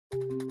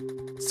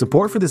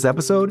Support for this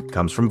episode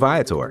comes from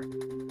Viator.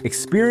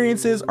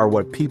 Experiences are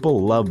what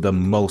people love the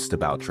most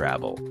about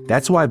travel.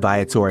 That's why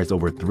Viator has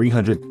over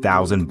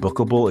 300,000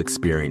 bookable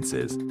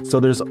experiences,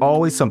 so there's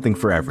always something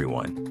for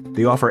everyone.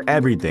 They offer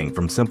everything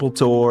from simple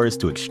tours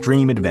to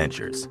extreme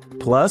adventures.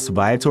 Plus,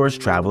 Viator's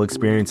travel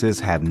experiences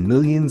have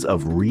millions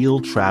of real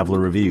traveler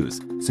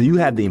reviews, so you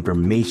have the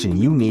information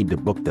you need to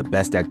book the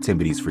best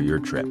activities for your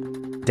trip.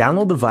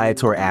 Download the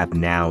Viator app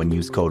now and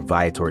use code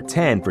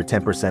Viator10 for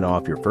 10%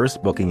 off your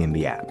first booking in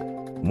the app.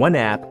 One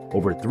app,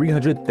 over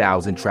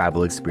 300,000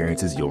 travel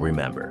experiences you'll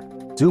remember.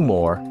 Do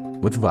more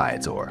with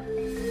Viator.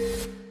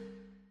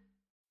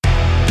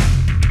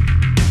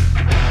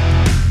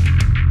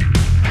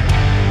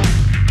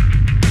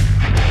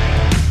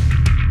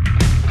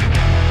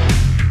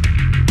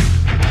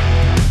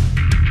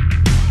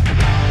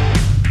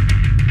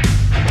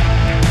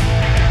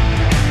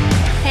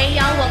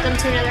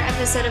 To another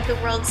episode of The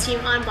World's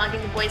Team on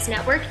Blogging the Boys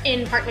Network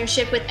in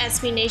partnership with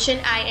SB Nation.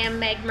 I am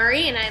Meg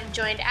Murray, and I'm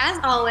joined, as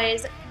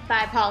always,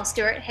 by Paul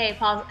Stewart. Hey,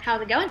 Paul, how's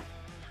it going?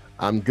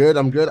 I'm good.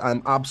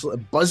 I'm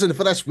absolutely buzzing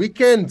for this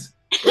weekend.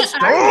 Let's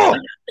go.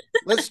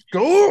 Let's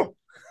go.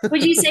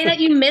 Would you say that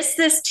you missed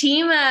this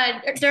team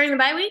during the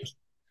bye week?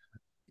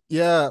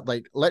 Yeah,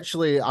 like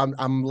literally,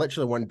 I'm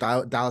literally one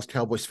Dallas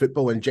Cowboys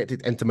football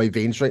injected into my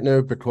veins right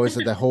now because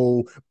of the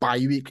whole bye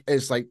week.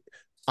 It's like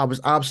I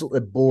was absolutely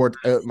bored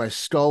out of my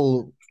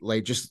skull,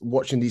 like just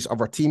watching these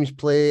other teams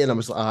play. And I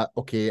was like,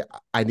 okay,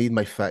 I need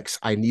my fix.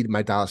 I need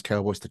my Dallas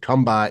Cowboys to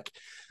come back.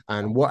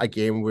 And what a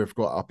game we've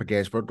got up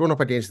against. We're going up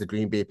against the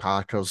Green Bay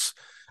Packers.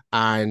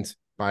 And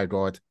by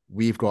God,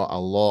 we've got a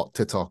lot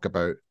to talk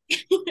about.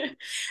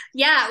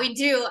 Yeah, we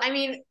do. I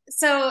mean,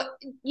 so,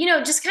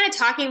 just kind of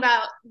talking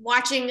about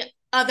watching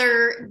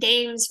other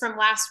games from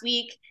last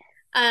week.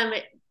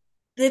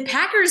 The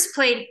Packers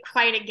played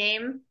quite a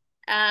game.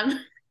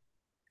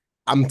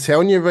 I'm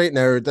telling you right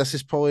now, this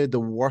is probably the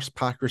worst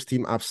Packers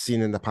team I've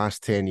seen in the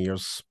past 10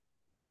 years.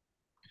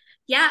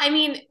 Yeah, I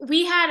mean,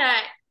 we had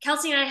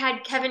Kelsey and I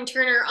had Kevin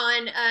Turner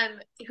on,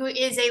 who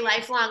is a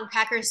lifelong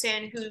Packers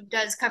fan who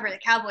does cover the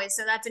Cowboys.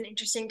 So that's an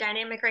interesting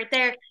dynamic right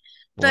there.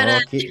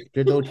 But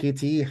good old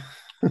KT.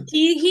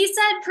 he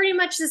said pretty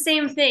much the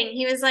same thing.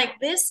 He was like,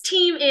 "This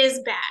team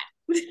is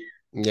bad."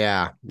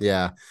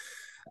 Yeah.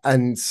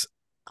 And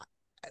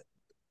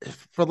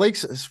for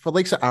likes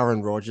of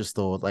Aaron Rodgers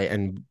though,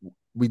 and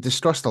we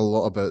discussed a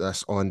lot about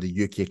this on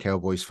the UK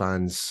Cowboys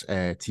fans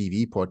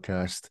TV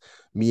podcast.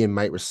 Me and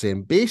Mike were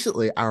saying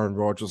basically Aaron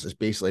Rodgers has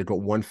basically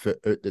got 1 foot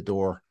out the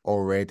door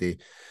already.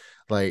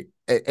 Like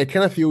it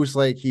kind of feels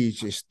like he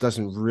just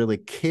doesn't really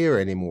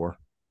care anymore,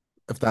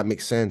 if that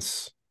makes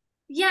sense.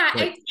 Yeah,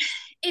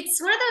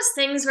 it's one of those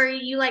things where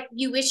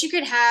you wish you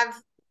could have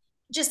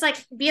just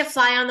like be a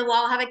fly on the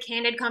wall, have a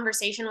candid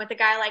conversation with the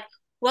guy. Like,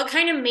 what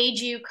kind of made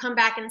you come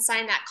back and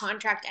sign that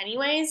contract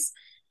anyways?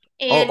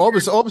 And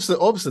obviously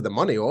the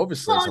money,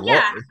 obviously, it's a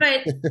lot.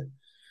 But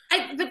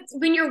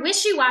when you're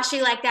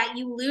wishy-washy like that,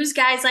 you lose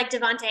guys like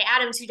Devontae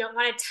Adams who don't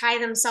want to tie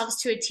themselves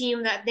to a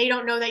team that they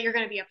don't know that you're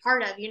going to be a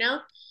part of, You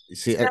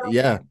see,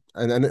 yeah,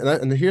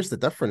 and here's the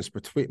difference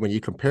between when you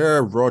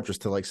compare Rodgers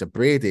to like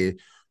Brady,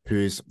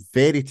 who's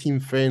very team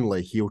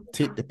friendly. He'll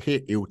take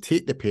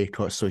the pay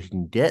cut so he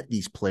can get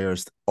these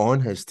players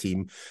on his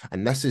team,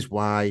 and this is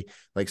why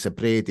like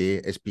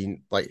Brady has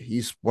been like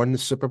he's won the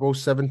Super Bowl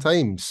 7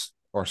 times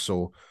or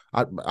so.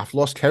 I've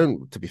lost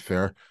count, to be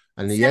fair.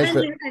 And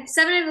seven,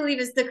 I believe,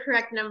 is the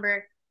correct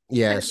number.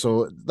 Yeah,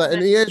 so that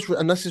and he is,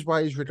 and this is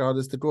why he's regarded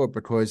as the GOAT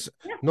because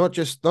not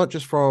just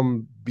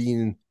from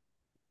being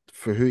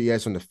for who he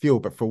is on the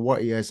field, but for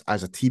what he is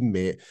as a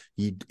teammate.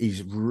 He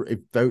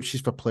vouches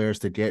for players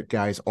to get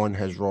guys on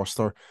his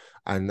roster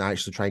and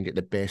actually try and get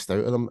the best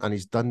out of them, and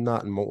he's done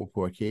that on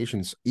multiple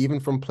occasions, even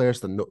from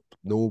players that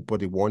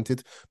nobody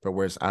wanted. But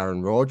whereas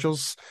Aaron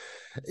Rodgers,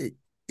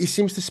 he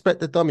seems to spit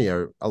the dummy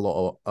out a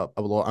lot,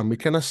 and we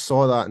kind of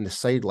saw that in the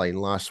sideline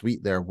last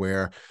week there,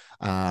 where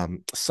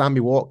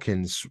Sammy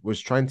Watkins was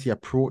trying to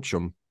approach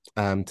him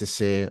to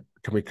say,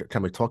 "Can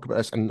we talk about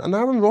this?" And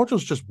Aaron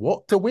Rodgers just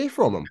walked away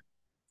from him.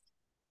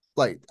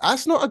 Like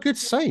that's not a good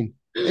sign.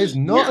 It's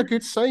not a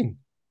good sign.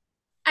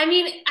 I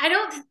mean,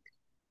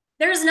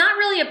 there's not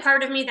really a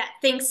part of me that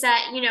thinks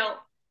that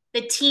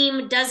the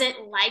team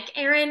doesn't like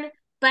Aaron.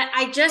 But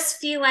I just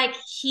feel like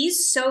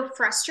he's so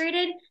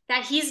frustrated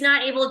that he's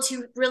not able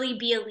to really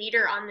be a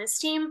leader on this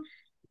team.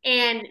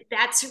 And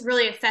that's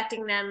really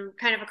affecting them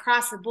kind of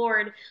across the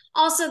board.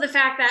 Also, the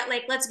fact that,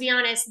 like, let's be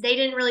honest, they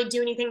didn't really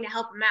do anything to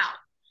help him out.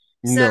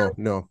 So,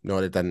 no,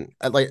 they didn't.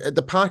 Like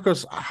the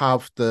Packers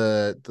have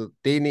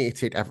they need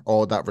to take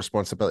all that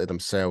responsibility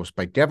themselves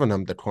by giving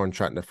him the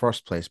contract in the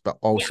first place, but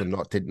also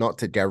not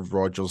to give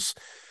Rodgers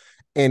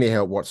any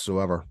help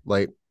whatsoever.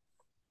 Like,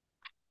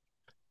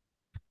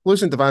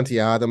 losing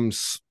Devontae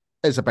Adams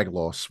is a big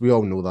loss. We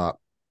all know that.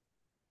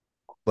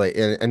 Like,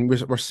 and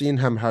we're seeing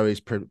how he's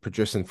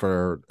producing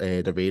for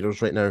the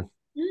Raiders right now.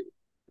 Mm-hmm.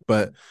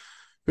 But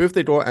who have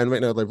they got in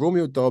right now? Like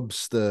Romeo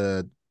Doubs,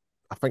 I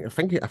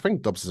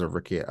think Doubs is a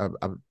rookie.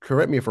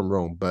 Correct me if I'm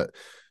wrong, but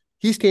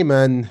he's came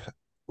in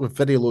with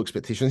very low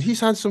expectations. He's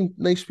had some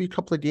nice wee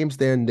couple of games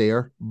there and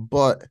there,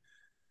 but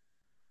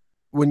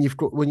when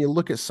you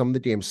look at some of the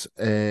games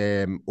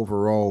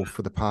overall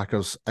for the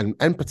Packers,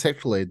 and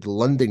particularly the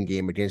London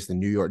game against the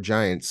New York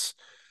Giants,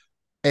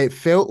 it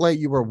felt like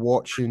you were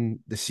watching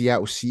the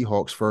Seattle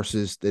Seahawks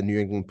versus the New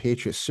England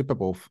Patriots Super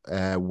Bowl,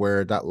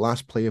 where that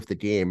last play of the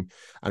game,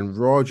 and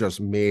Rodgers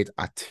made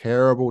a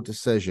terrible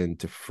decision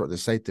to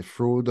decide to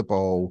throw the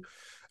ball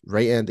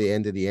right at the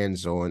end of the end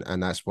zone,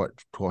 and that's what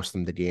cost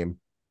them the game.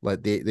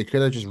 Like they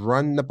could have just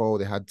run the ball.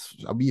 They had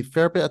a wee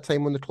fair bit of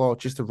time on the clock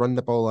just to run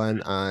the ball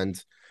in,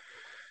 and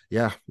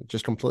yeah,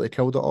 just completely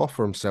killed it off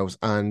for themselves.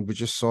 And we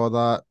just saw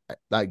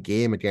that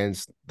game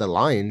against the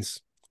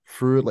Lions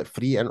through like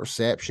three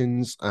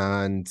interceptions,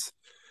 and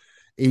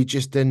he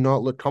just did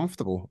not look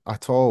comfortable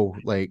at all.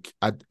 Like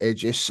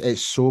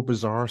it's so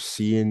bizarre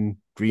seeing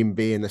Green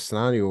Bay in a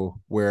scenario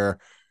where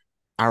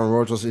Aaron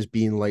Rodgers is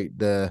being like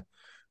the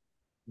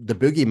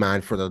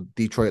boogeyman for the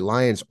Detroit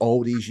Lions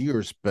all these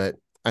years. But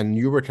and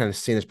you were kind of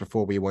saying this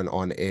before we went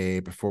on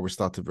before we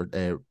started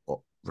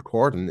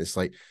recording. It's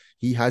like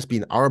he has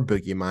been our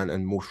boogeyman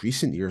in most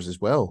recent years as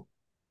well.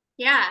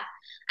 Yeah.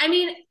 I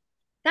mean,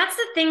 that's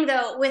the thing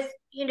though, with,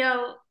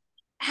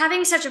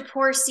 having such a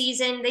poor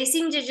season, they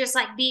seem to just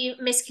like be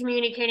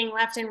miscommunicating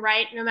left and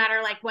right, no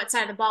matter like what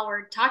side of the ball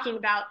we're talking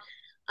about.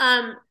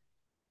 Um,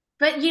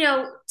 but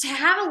to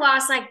have a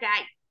loss like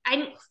that,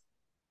 I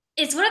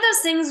it's one of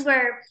those things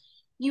where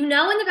in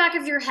the back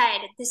of your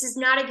head, this is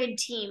not a good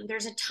team.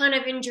 There's a ton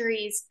of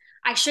injuries.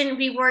 I shouldn't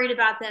be worried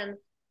about them.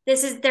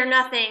 They're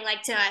nothing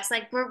like to us.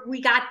 Like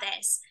we got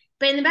this.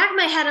 But in the back of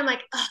my head, I'm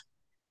like, ugh,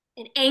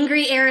 an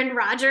angry Aaron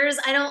Rodgers.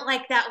 I don't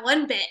like that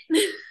one bit.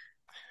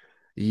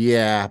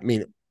 Yeah, I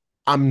mean,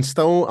 I'm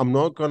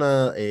not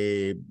gonna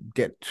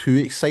get too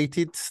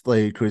excited,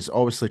 like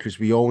because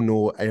we all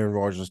know Aaron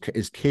Rodgers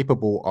is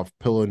capable of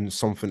pulling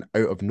something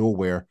out of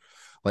nowhere,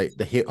 like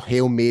the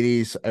Hail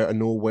Marys out of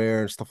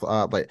nowhere and stuff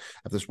like that. Like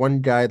if there's one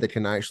guy that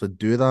can actually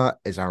do that,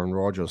 is Aaron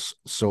Rodgers.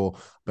 So,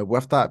 but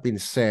with that being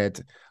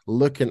said,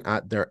 looking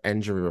at their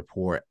injury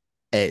report,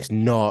 it's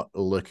not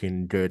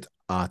looking good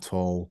at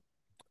all.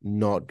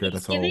 Not good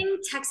It's at all. giving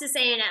Texas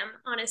A&M,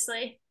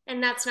 honestly,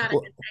 and that's not a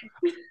Well,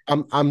 good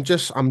thing. I'm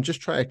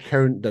just trying to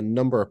count the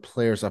number of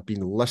players I've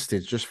been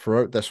listed just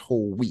throughout this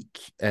whole week.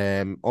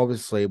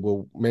 Obviously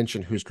we'll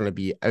mention who's going to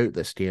be out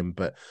this game,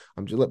 but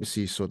I'm just let me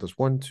see. So there's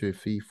 1, 2,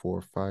 3,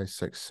 4, 5,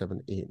 6,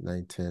 7, 8,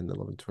 9, 10,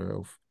 11,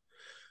 12.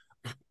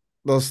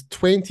 There's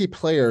 20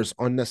 players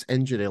on this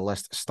injury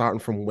list starting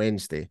from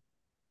Wednesday.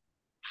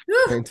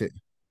 Whew. 20.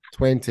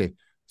 20.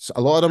 So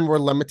a lot of them were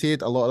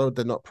limited, a lot of them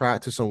did not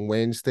practice on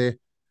Wednesday.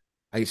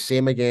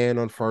 Same again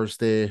on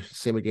Thursday,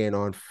 same again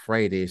on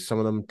Friday. Some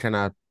of them kind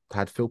of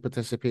had full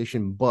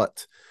participation,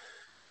 but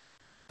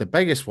the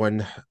biggest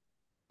one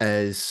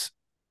is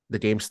the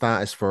game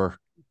status for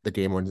the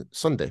game on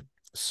Sunday.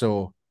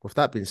 So, with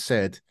that being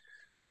said,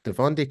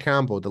 Devontae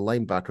Campbell, the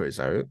linebacker, is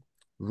out.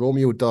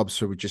 Romeo Dubs,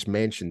 who we just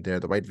mentioned there,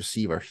 the wide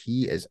receiver,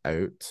 he is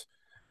out.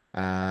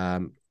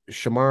 Um,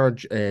 Shamar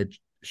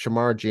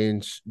Shamar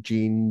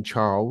Jean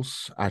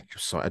Charles. I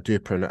do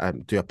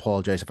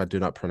apologize if I do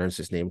not pronounce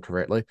his name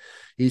correctly.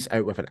 He's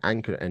out with an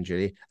ankle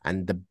injury,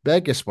 and the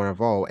biggest one of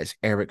all is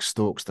Eric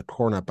Stokes, the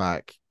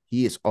cornerback.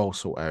 He is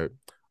also out,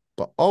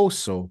 but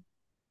also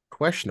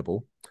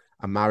questionable.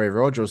 Amari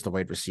Rogers, the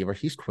wide receiver,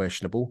 he's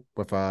questionable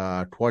with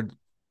a quad,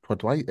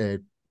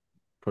 quadricep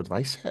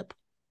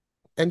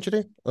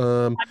injury.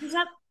 Rodgers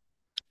up?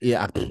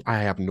 Yeah, I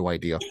have no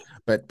idea.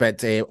 But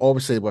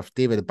obviously with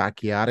David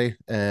Bacchiari,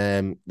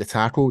 the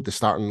tackle, the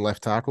starting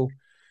left tackle,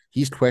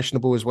 he's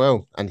questionable as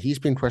well, and he's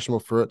been questionable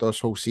throughout this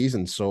whole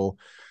season. So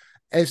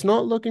it's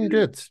not looking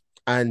good.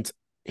 And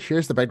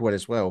here's the big one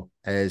as well: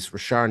 is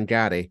Rashawn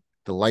Gary,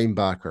 the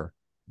linebacker.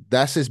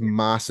 This is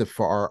massive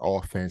for our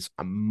offense,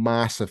 a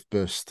massive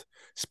boost,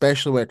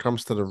 especially when it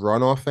comes to the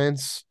run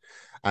offense.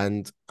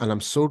 And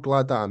I'm so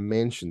glad that I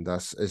mentioned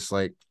this. Is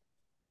like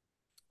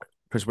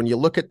because when you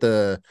look at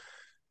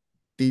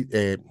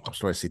I'm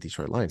sorry, I say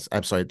Detroit Lions.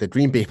 I'm sorry, the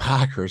Green Bay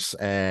Packers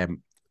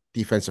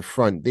defensive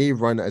front, they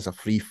run as a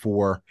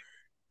 3-4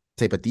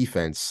 type of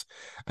defense.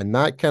 And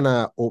that kind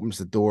of opens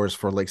the doors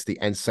for like the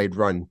inside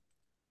run.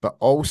 But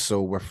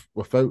also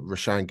without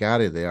Rashan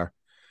Gary there,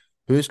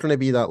 who's going to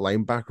be that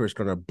linebacker who's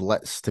going to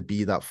blitz to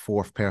be that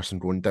fourth person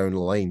going down the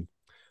line?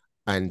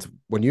 And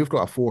when you've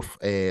got a four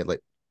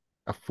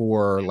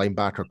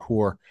linebacker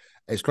core,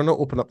 it's going to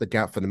open up the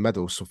gap for the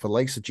middle. So for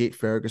likes of Jake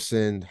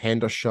Ferguson,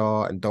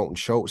 Hendershaw, and Dalton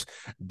Schultz,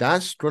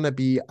 that's going to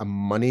be a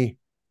money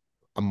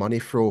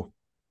throw,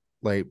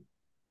 like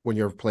when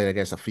you're playing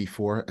against a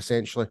 3-4,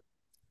 essentially.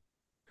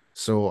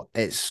 So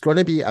it's going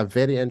to be a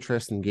very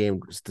interesting game,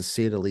 to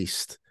say the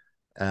least.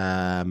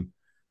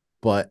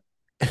 But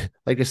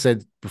like I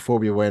said before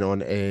we went on,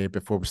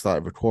 before we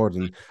started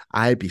recording,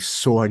 I'd be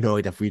so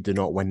annoyed if we do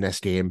not win this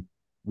game.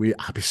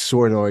 I'd be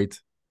so annoyed.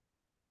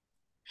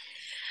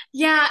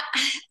 Yeah,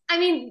 I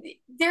mean,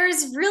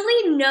 there's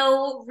really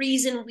no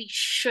reason we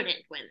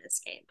shouldn't win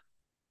this game.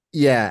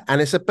 Yeah,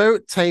 and it's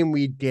about time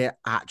we get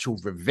actual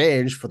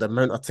revenge for the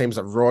amount of times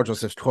that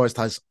Rogers has caused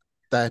us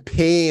the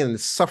pain and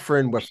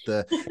suffering with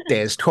the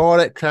Des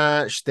Corrick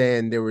catch.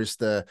 Then there was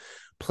the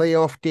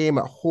playoff game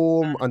at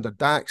home under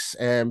Dak's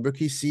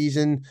rookie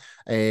season,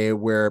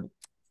 where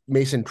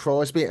Mason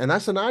Crosby, and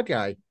that's another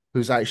guy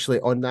who's actually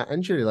on that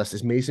injury list,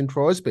 is Mason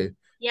Crosby,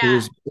 who Yeah.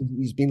 is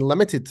he's been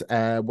limited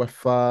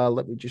with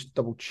let me just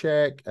double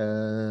check.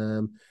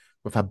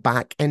 With a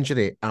back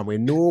injury. And we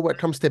know what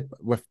comes to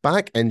with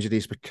back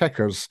injuries with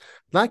kickers,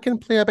 that can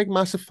play a big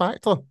massive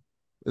factor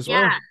as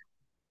Yeah. well.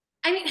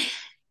 I mean,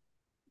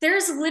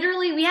 there's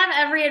literally we have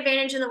every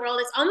advantage in the world.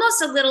 It's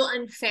almost a little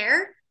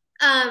unfair.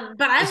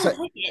 But I It's will like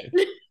take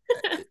it.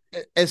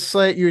 it's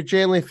like you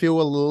generally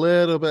feel a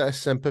little bit of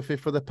sympathy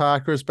for the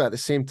Packers, but at the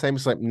same time,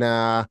 it's like,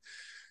 nah,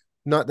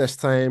 not this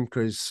time,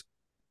 because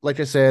like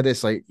I said,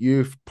 it's like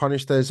you've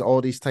punished us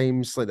all these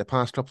times, like the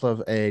past couple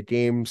of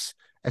games.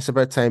 It's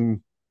about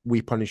time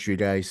we punish you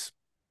guys.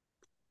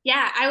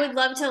 Yeah, I would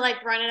love to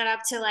like run it up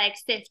to like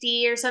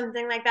 50 or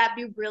something like that,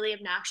 be really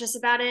obnoxious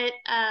about it.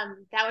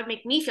 That would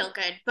make me feel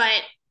good.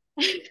 But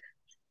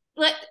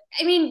but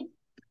I mean,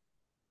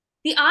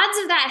 the odds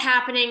of that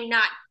happening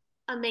not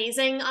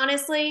amazing,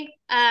 honestly.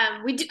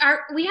 We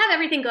have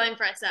everything going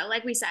for us though,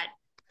 like we said.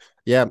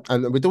 Yeah,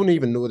 and we don't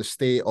even know the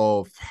state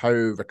of how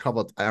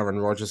recovered Aaron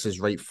Rodgers'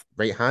 right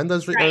hand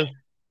is right Right. now.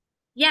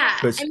 Yeah,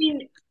 I Because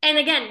mean, and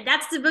again,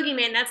 that's the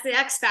boogeyman. That's the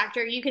X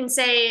factor. You can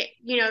say,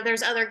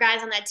 there's other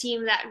guys on that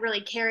team that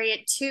really carry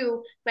it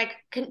too. Like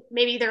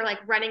maybe they're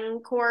like running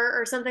core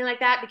or something like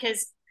that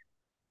because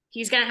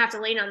he's gonna have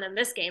to lean on them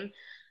this game.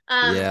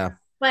 Um, yeah,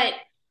 but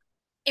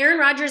Aaron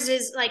Rodgers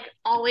is like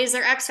always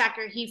their X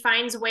factor. He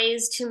finds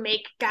ways to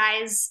make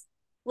guys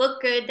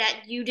look good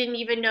that you didn't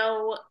even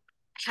know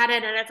had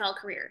an NFL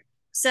career.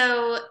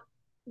 So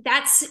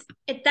that's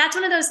that's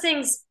one of those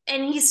things,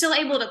 and he's still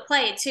able to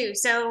play too.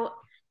 So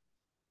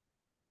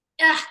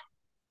uh,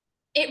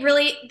 it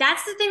really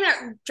that's the thing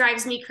that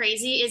drives me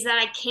crazy is that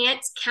I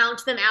can't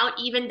count them out,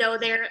 even though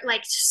they're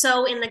like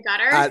so in the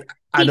gutter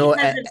I know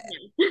because of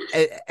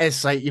him.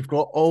 it's like you've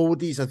got all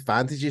these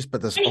advantages,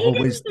 but there's And he didn't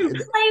always even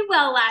play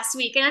well last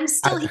week, and he's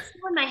I, still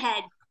in my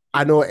head.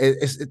 I know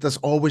there's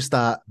always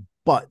that,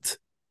 but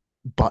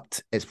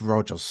it's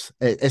Rogers.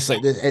 It's Yeah,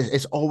 like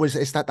it's always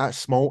it's that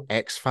small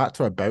X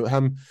factor about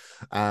him,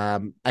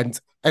 and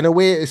in a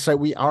way, it's like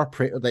we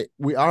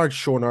are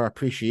showing our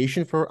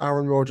appreciation for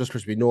Aaron Rodgers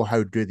because we know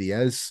how good he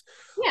is,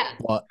 yeah,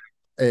 but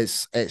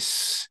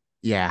it's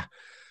yeah.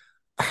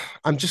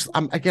 I'm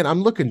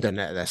looking down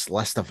at this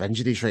list of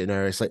injuries right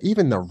now. It's like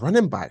even the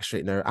running backs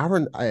right now.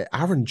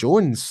 Aaron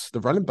Jones, the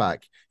running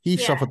back, yeah. he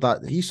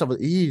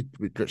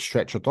got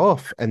stretchered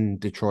off in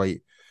Detroit,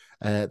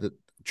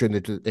 during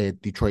the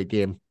Detroit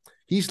game.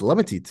 He's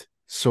limited,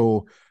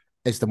 so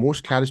is the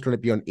most carries going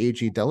to be on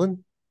AJ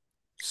Dillon?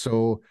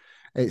 So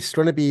it's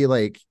going to be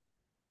like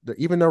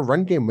even their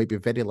run game might be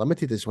very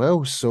limited as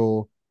well.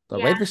 So Yeah,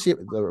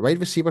 the wide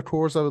receiver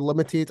cores are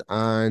limited,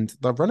 and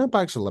the running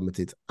backs are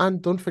limited.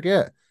 And don't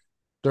forget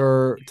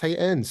their tight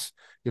ends.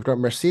 You've got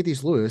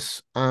Mercedes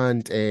Lewis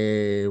and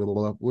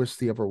what's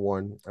the other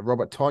one?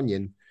 Robert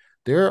Tonyan.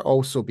 They're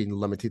also being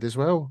limited as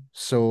well.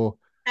 So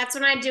that's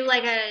when I do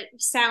like a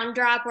sound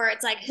drop where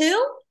it's like,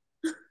 who?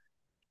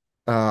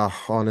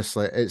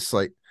 honestly, it's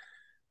like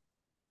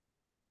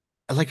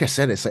I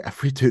said, it's like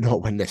if we do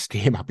not win this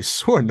game, I'll be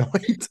so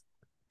annoyed.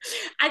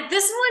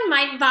 This one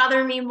might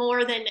bother me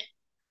more than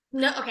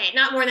no, okay,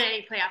 not more than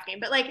any playoff game,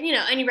 but like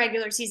any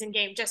regular season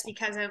game, just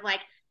because of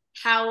like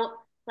how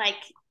like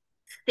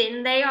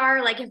thin they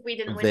are. Like if we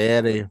didn't win,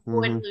 Very. I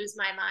would lose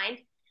my mind.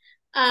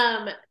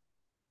 Um,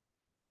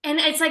 and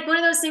it's like one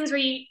of those things where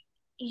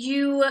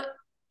you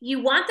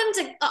you want them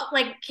to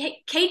like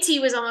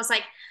KT was almost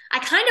like I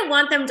kind of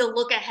want them to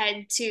look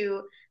ahead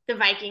to the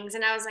Vikings,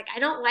 and I was like I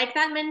don't like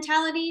that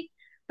mentality,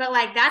 but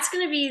like that's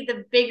going to be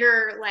the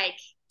bigger like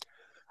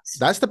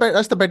That's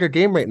the bigger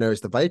game right now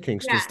is the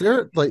Vikings yeah, because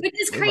they're like which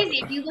is crazy.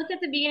 If you look at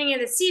the beginning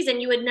of the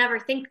season, you would never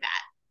think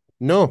that.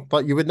 no,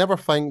 but you would never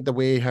think the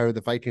way how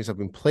the Vikings have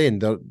been playing.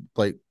 They're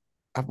like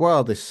what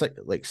are they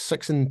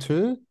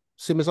 6-2,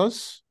 same as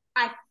us?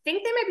 I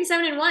think they might be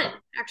 7-1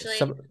 actually.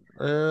 Seven.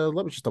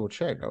 Let me just double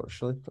check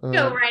actually.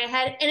 Go right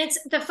ahead. And it's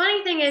the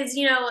funny thing is,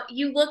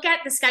 you look at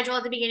the schedule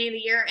at the beginning of the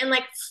year and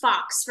like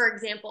Fox, for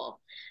example.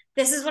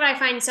 This is what I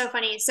find so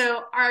funny.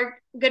 So our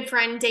good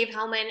friend Dave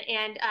Hellman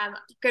and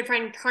good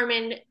friend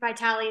Carmen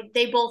Vitale,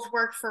 they both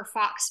work for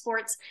Fox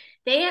Sports.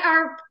 They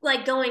are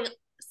like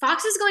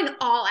Fox is going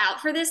all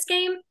out for this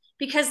game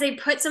because they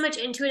put so much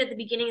into it at the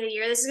beginning of the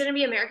year. This is going to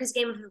be America's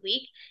game of the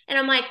week. And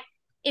I'm like,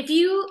 if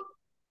you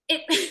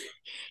it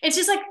it's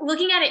just like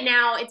looking at it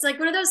now, it's like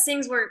one of those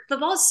things where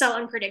football is so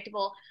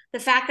unpredictable. The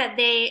fact that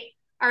they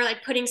are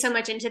like putting so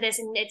much into this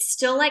and it's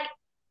still like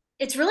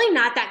it's really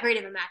not that great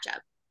of a matchup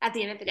at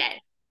the end of the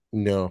day.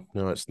 No,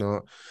 no, it's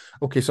not.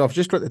 Okay, so I've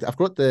got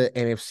the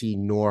NFC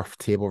North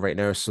table right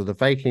now. So the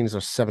Vikings are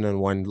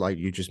 7-1, like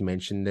you just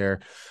mentioned there,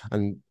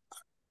 and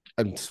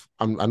I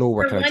know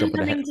we're For kind of one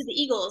jumping ahead. coming to the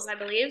Eagles, I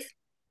believe.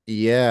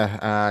 Yeah,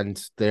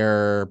 and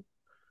they're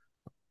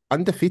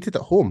undefeated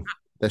at home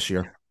this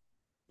year.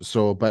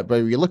 So, but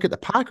when you look at the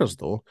Packers,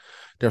 though,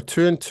 they're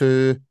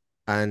 2-2,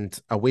 and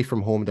away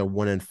from home, they're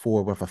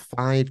 1-4 with a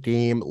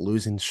 5-game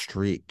losing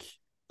streak.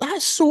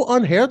 That's so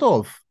unheard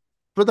of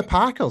for the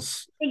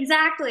Packers.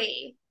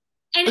 Exactly.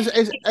 And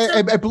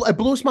it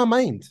blows my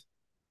mind.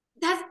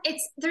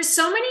 There's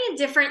so many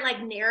different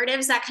like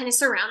narratives that kind of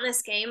surround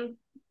this game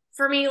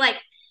for me. Like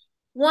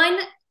one,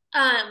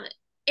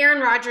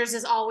 Aaron Rodgers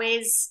is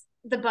always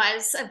the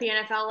buzz of the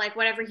NFL. Like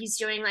whatever he's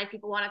doing, like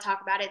people want to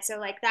talk about it. So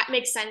like that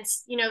makes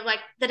sense. You know, like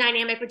the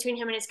dynamic between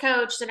him and his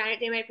coach, the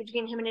dynamic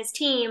between him and his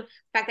team,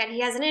 the fact that he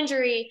has an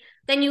injury.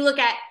 Then you look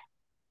at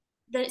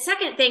the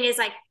second thing is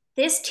like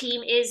this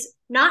team is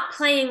not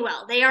playing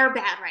well. They are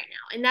bad right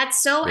now, and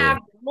that's so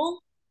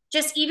abnormal.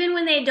 Just even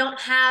when they don't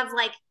have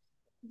like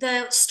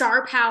the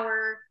star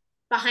power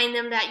behind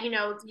them that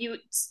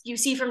you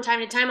see from time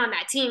to time on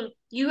that team,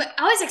 you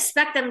always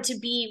expect them to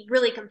be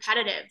really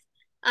competitive,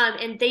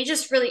 and they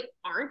just really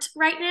aren't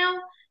right now.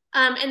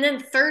 And then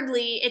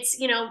thirdly, it's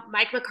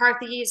Mike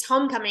McCarthy's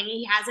homecoming.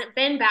 He hasn't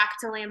been back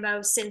to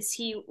Lambeau since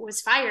he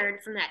was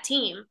fired from that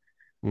team.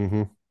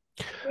 Mm-hmm.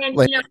 And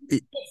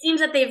it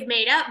seems that they've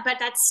made up, but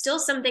that's still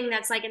something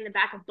that's like in the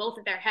back of both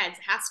of their heads.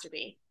 It has to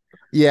be.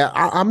 Yeah,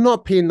 I'm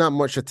not paying that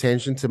much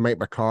attention to Mike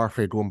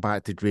McCarthy going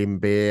back to Green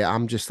Bay. I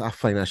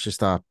find that's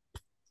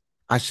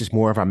just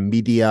more of a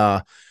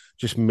media,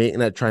 just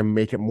try and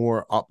make it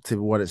more up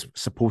to what it's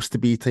supposed to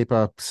be type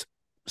of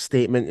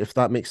statement, if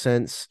that makes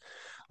sense.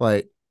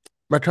 Like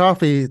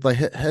McCarthy, like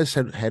his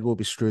head will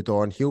be screwed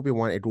on. He'll be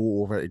wanting to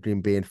go over to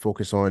Green Bay and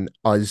focus on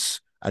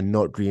us and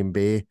not Green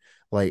Bay.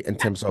 Like in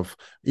terms of,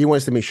 he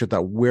wants to make sure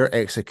that we're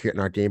executing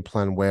our game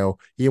plan well.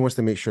 He wants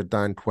to make sure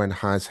Dan Quinn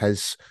has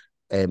his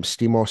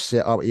steam off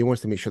set up. He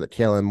wants to make sure that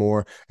Kellen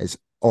Moore is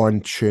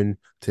on tune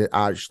to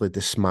actually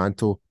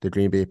dismantle the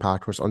Green Bay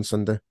Packers on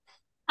Sunday.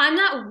 I'm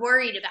not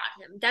worried about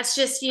him. That's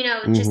just,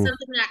 just something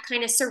that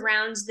kind of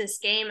surrounds this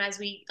game as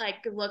we like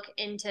look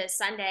into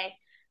Sunday.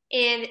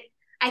 And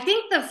I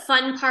think the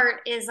fun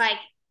part is like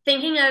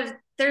thinking of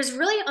there's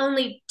really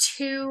only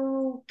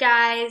two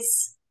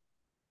guys.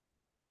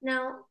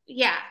 No,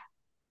 yeah.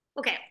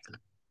 Okay.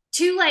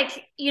 Two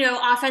like,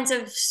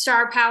 offensive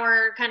star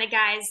power kind of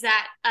guys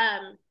that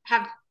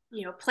have,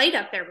 played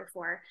up there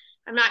before.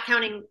 I'm not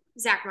counting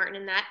Zach Martin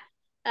in that.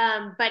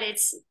 But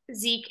it's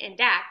Zeke and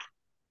Dak.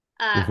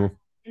 And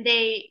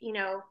they,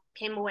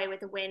 came away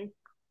with a win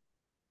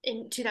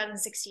in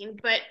 2016,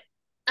 but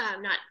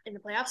not in the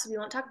playoffs, so we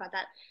won't talk about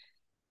that.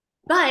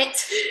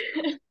 But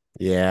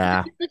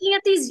yeah, looking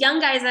at these young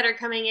guys that are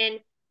coming in,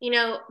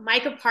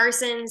 Micah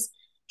Parsons,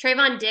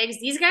 Trayvon Diggs,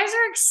 these guys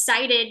are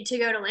excited to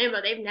go to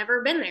Lambeau. They've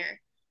never been there.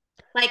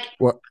 Like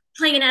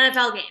playing an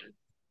NFL game.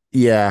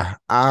 Yeah,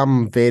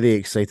 I'm very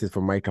excited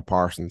for Micah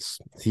Parsons.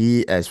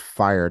 He is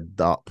fired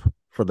up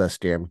for this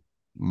game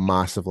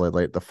massively.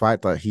 Like the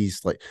fact that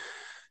he's like,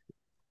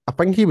 I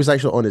think he was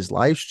actually on his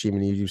live stream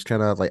and he was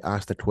kind of like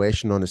asked a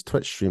question on his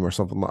Twitch stream or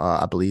something like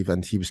that, I believe.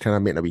 And he was kind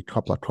of making a wee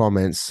couple of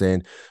comments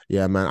saying,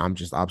 yeah, man, I'm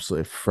just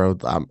absolutely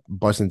thrilled. I'm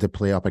buzzing to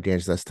play up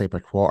against this type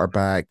of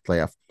quarterback. Like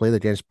I've played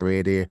against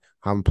Brady,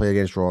 haven't played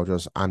against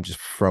Rodgers. I'm just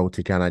thrilled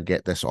to kind of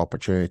get this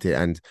opportunity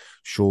and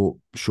show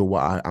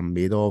what I'm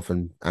made of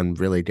and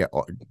really get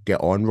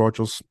on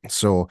Rodgers.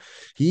 So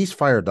he's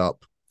fired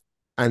up.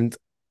 And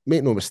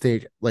make no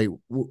mistake, like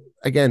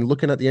again,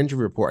 looking at the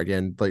injury report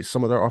again, like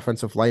some of their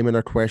offensive linemen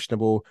are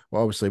questionable.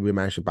 Well, obviously we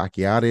mentioned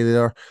Bacchiari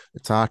there, the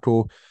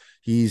tackle.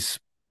 He's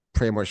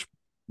pretty much,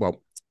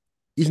 well,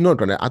 he's not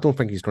gonna. I don't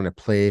think he's gonna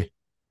play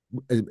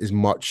as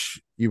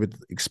much you would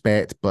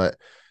expect. But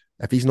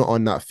if he's not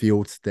on that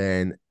field,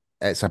 then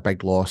it's a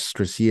big loss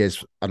because he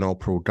is an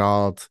All-Pro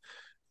guard,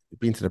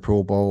 been to the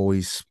Pro Bowl.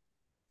 He's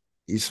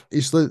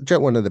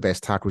legit one of the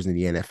best tackles in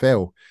the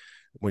NFL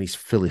when he's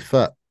fully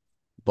fit,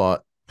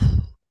 but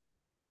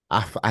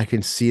I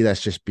can see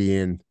this just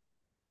being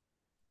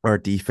our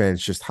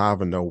defense just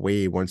having their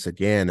way once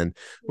again. And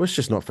let's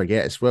just not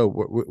forget as well,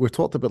 we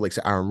talked about like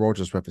Aaron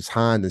Rodgers with his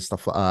hand and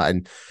stuff like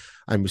that.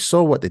 And we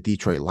saw what the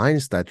Detroit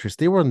Lions did because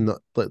they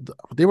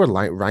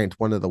were ranked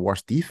one of the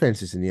worst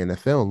defenses in the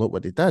NFL. And look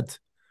what they did.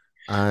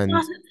 And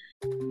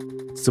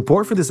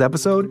support for this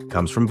episode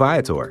comes from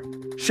Viator.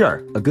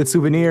 Sure, a good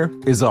souvenir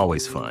is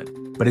always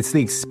fun, but it's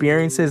the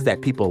experiences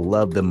that people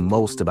love the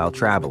most about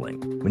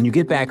traveling. When you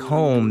get back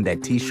home,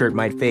 that t-shirt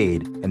might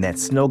fade and that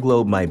snow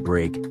globe might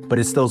break, but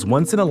it's those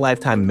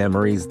once-in-a-lifetime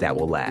memories that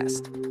will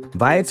last.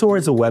 Viator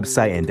is a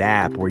website and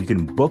app where you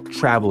can book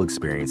travel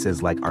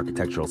experiences like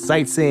architectural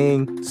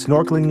sightseeing,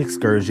 snorkeling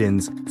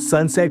excursions,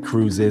 sunset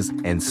cruises,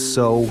 and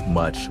so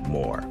much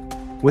more.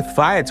 With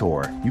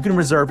Viator, you can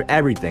reserve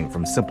everything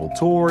from simple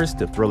tours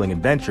to thrilling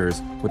adventures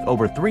with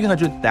over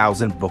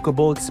 300,000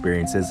 bookable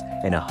experiences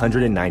in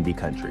 190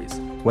 countries.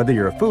 Whether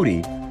you're a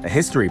foodie, a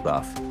history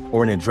buff,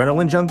 or an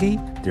adrenaline junkie,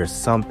 there's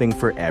something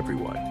for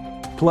everyone.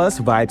 Plus,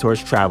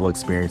 Viator's travel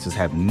experiences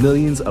have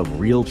millions of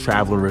real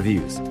traveler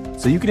reviews,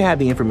 so you can have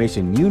the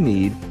information you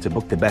need to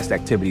book the best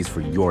activities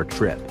for your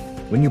trip.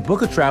 When you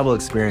book a travel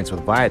experience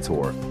with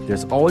Viator,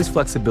 there's always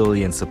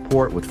flexibility and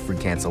support with free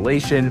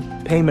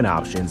cancellation, payment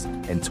options,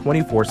 and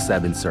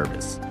 24/7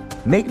 service.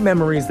 Make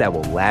memories that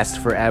will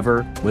last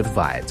forever with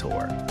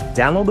Viator.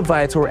 Download the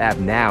Viator app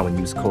now and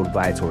use code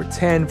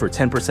Viator10 for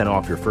 10%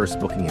 off your first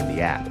booking in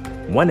the app.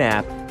 One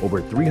app,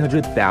 over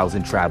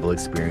 300,000 travel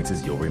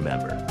experiences you'll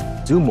remember.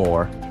 Do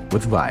more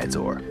with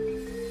Viator.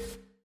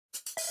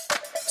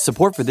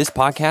 Support for this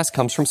podcast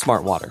comes from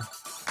Smartwater.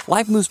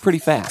 Life moves pretty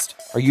fast.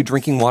 Are you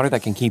drinking water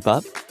that can keep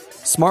up?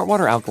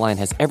 Smartwater Alkaline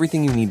has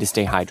everything you need to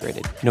stay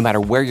hydrated, no matter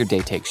where your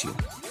day takes you.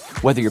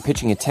 Whether you're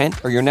pitching a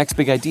tent or your next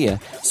big idea,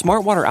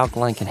 Smartwater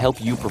Alkaline can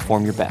help you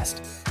perform your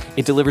best.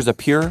 It delivers a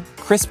pure,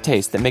 crisp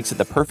taste that makes it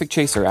the perfect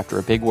chaser after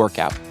a big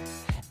workout.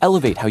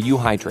 Elevate how you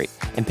hydrate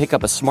and pick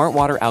up a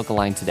Smartwater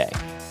Alkaline today.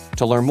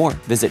 To learn more,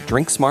 visit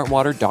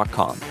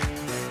drinksmartwater.com.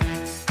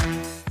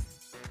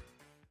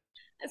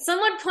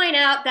 Someone point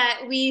out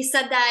that we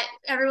said that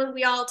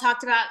we all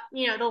talked about,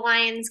 the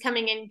Lions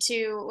coming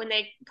into when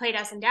they played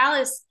us in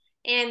Dallas,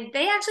 and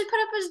they actually put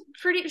up a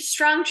pretty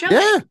strong showing.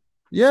 Yeah.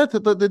 They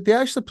actually are they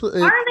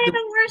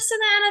the worst in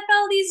the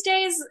NFL these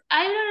days?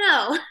 I don't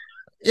know.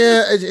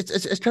 Yeah,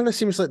 it kind of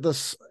seems like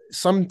there's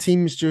some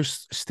teams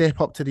just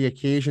step up to the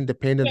occasion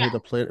depending on who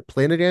they're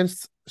playing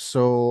against.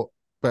 So,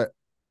 but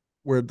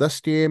where this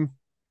game,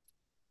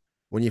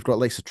 when you've got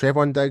like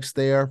Trevon Diggs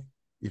there,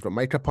 you've got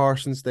Micah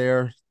Parsons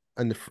there,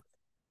 and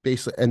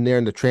basically in there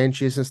in the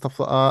trenches and stuff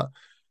like that.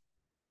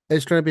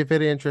 It's going to be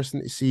very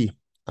interesting to see.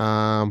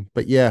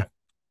 But yeah,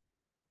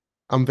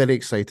 I'm very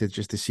excited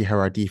just to see how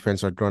our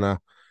defense are going to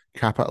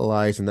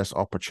capitalize on this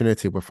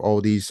opportunity with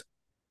all these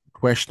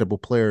questionable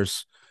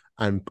players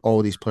and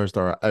all these players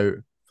that are out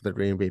for the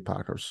Green Bay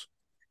Packers.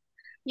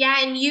 Yeah,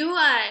 and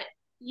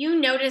you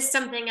noticed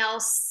something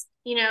else,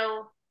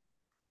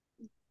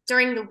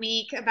 during the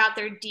week about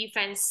their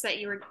defense that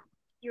you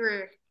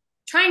were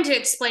trying to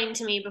explain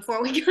to me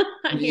before we go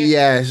on here.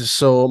 Yeah,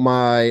 so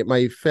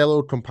my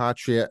fellow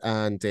compatriot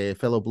and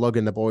fellow Blog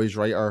in the Boys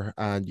writer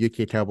and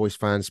UK Cowboys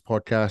fans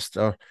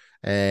podcaster,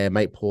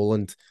 Mike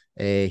Poland,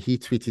 he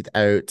tweeted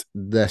out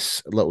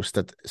this little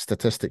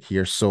statistic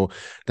here. So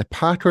the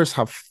Packers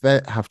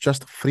have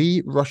just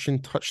 3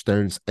 rushing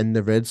touchdowns in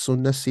the red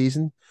zone this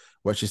season,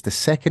 which is the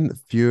second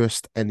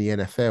fewest in the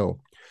NFL.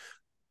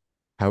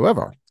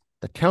 However,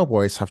 the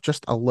Cowboys have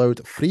just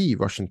allowed 3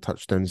 rushing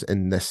touchdowns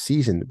in this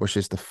season, which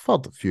is the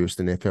third fewest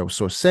in the NFL.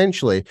 So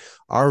essentially,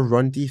 our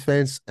run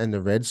defense in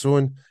the red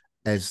zone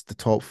is the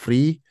top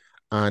 3,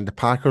 and the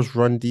Packers'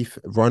 run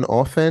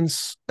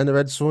offense in the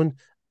red zone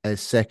is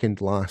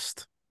second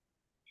last.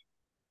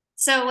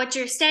 So what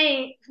you're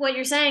saying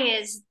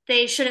is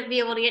they shouldn't be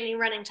able to get any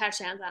running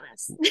touchdowns on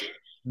us.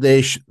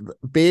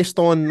 Based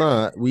on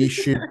that, we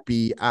should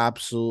be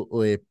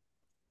absolutely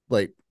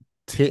like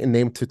taking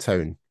them to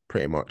town,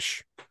 pretty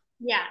much.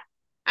 Yeah.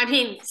 I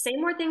mean, say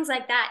more things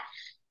like that.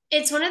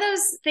 It's one of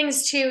those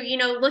things too,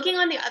 looking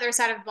on the other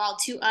side of the ball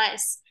to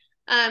us,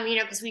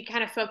 because we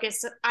kind of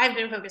I've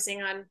been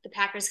focusing on the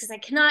Packers because I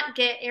cannot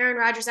get Aaron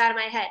Rodgers out of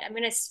my head. I'm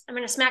going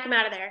to smack him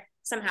out of there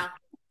somehow.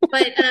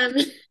 But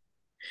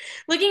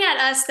looking at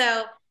us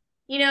though,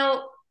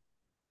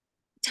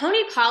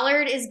 Tony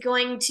Pollard is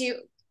going to,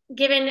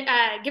 given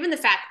the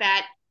fact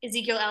that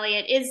Ezekiel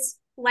Elliott is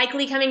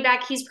likely coming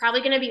back, he's probably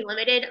going to be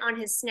limited on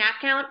his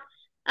snap count.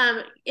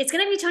 It's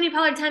going to be Tony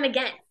Pollard time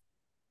again.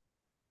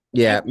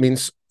 Yeah, it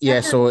means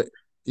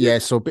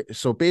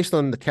So based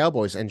on the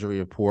Cowboys injury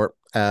report,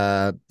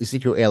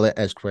 Ezekiel Elliott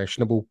is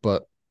questionable,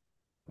 but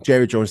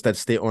Jerry Jones did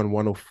state on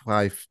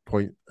 105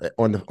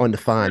 on the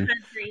fan.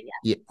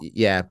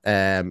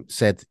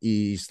 Said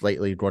he's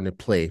likely going to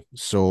play.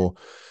 So,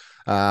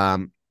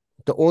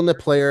 the only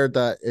player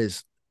that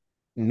is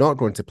not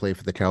going to play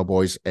for the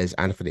Cowboys is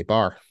Anthony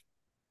Barr,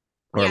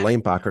 our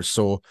linebacker.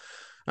 So.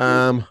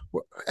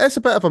 It's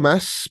a bit of a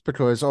miss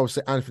because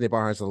obviously Anthony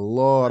Barr has a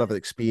lot of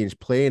experience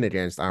playing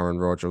against Aaron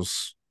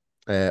Rodgers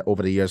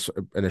over the years,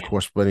 and of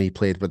course when he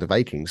played with the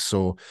Vikings.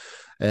 So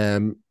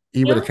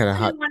he would have kind of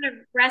want to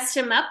rest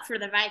him up for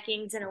the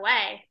Vikings in a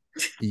way.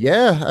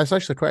 Yeah, that's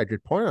actually quite a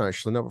good point. I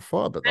actually never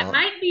thought about that. That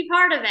might be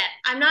part of it.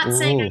 I'm not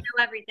saying I know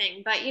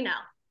everything, but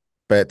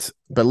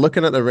But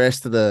looking at the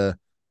rest of the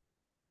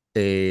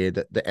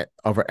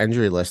other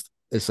injury list,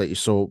 it's like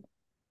so.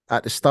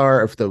 At the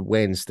start of the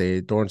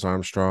Wednesday, Dorrance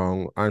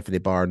Armstrong, Anthony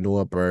Barr,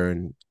 Noah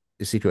Brown,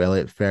 Ezekiel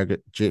Elliott,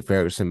 Jake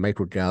Ferguson,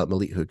 Michael Gallup,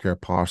 Malik Hooker,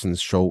 Parsons,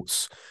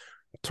 Schultz,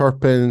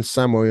 Turpin,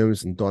 Sam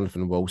Williams, and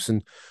Donovan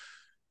Wilson.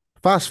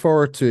 Fast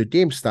forward to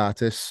game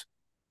status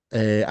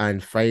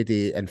and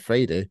Friday,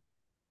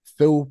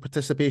 full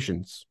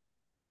participations,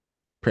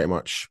 pretty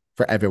much,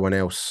 for everyone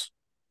else.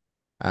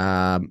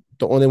 The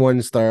only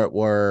ones that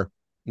were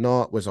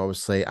not was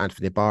obviously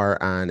Anthony Barr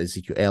and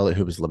Ezekiel Elliott,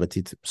 who was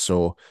limited.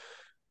 So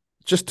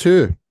just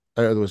 2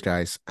 out of those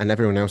guys, and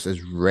everyone else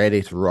is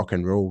ready to rock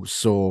and roll.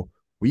 So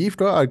we've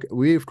got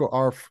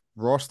our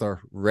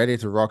roster ready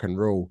to rock and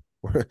roll.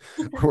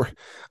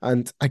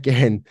 And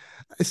again,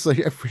 it's like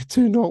if we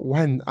do not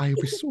win, I'll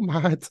be so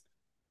mad.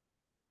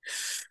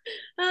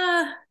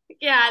 Yeah,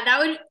 that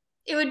would.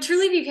 it would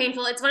truly be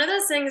painful. It's one of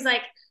those things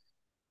like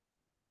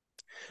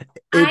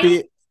It'd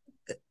be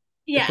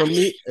yeah.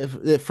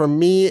 for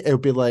me, it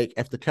would be like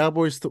if the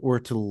Cowboys were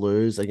to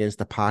lose against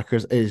the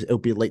Packers, it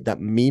would be like that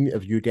meme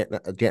of you getting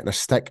a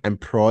stick and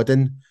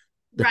prodding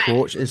the Right.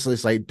 coach. It's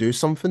like do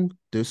something,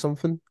 do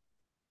something.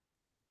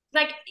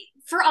 Like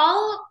for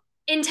all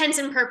intents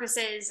and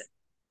purposes,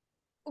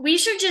 we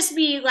should just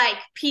be like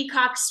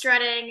peacock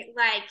strutting,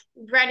 like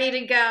ready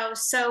to go,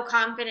 so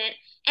confident.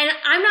 And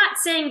I'm not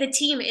saying the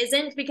team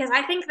isn't because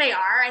I think they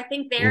are. I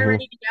think they're Mm-hmm.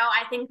 ready to go.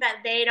 I think that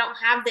they don't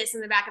have this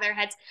in the back of their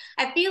heads.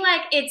 I feel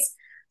like it's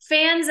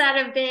fans that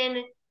have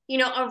been,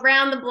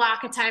 around the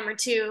block a time or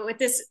two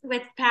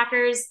with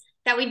Packers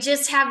that we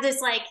just have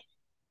this like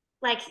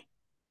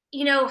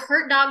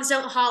hurt dogs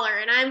don't holler,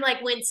 and I'm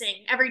like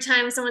wincing every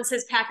time someone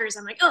says Packers.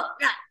 I'm like, oh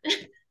God.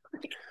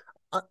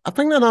 I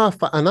think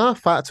another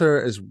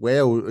factor as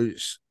well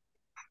is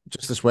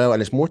just as well,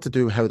 and it's more to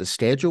do with how the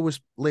schedule was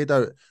laid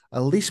out. At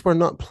least we're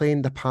not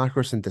playing the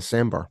Packers in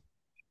December,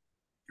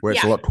 where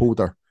it's a Yeah. lot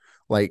colder.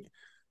 Like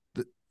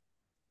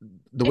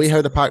the way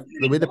the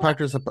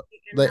Packers are,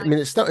 like, I mean,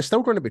 it's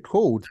still going to be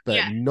cold, but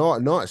Yeah.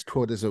 not as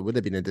cold as it would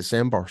have been in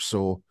December.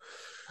 So,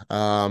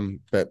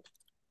 but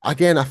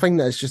again, I think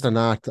that it's just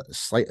a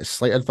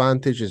slight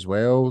advantage as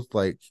well.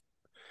 Like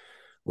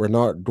we're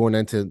not going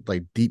into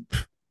like deep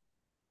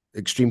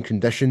extreme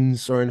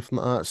conditions or anything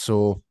like that.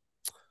 So,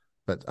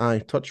 but I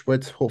touch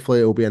wood. Hopefully,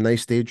 it'll be a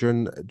nice day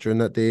during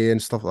that day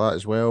and stuff like that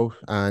as well.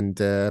 And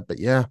but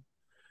yeah,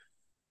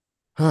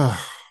 I'm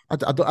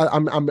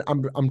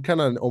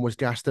kind of almost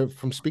gassed out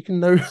from speaking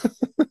now.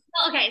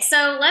 Okay,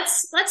 so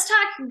let's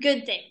talk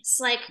good things.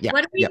 Like Yeah,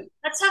 what do yeah.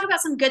 let's talk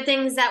about some good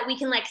things that we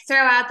can like throw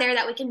out there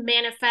that we can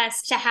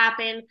manifest to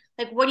happen.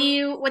 Like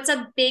what's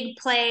a big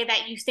play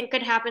that you think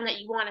could happen that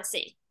you want to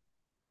see?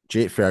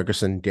 Jake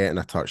Ferguson getting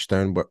a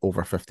touchdown with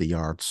over 50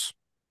 yards.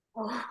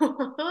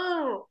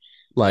 Oh,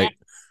 yeah. Like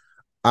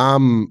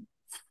I'm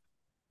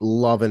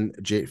loving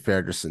Jake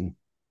Ferguson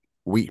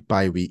week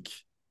by week.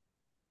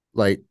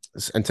 Like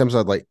in terms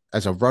of like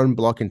as a run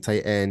blocking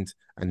tight end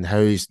and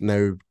how he's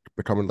now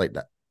becoming like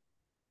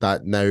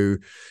that now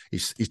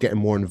he's getting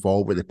more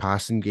involved with the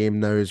passing game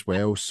now as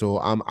well. So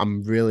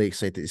I'm really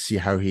excited to see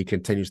how he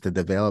continues to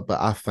develop.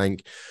 But I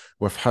think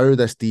with how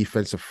this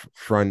defensive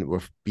front,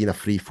 with being a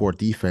 3-4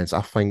 defense, I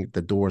think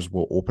the doors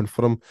will open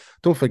for him.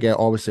 Don't forget,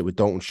 obviously, with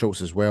Dalton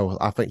Schultz as well.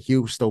 I think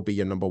he'll still be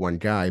your number one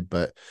guy,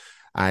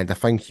 and I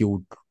think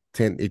he'll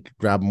tend to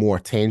grab more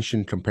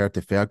attention compared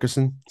to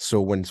Ferguson.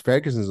 So when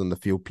Ferguson's on the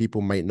field,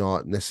 people might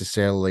not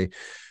necessarily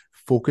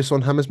focus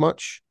on him as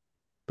much,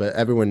 but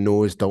everyone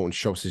knows Dalton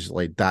Schultz is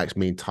like Dak's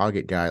main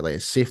target guy, like a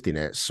safety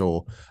net.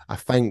 So I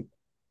think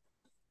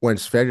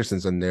once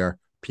Ferguson's in there,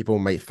 people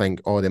might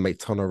think, oh, they might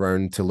turn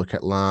around to look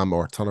at Lamb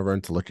or turn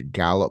around to look at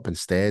Gallup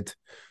instead.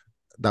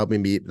 That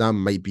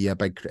might be a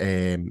big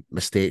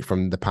mistake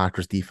from the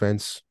Packers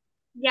defense.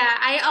 Yeah,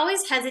 I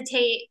always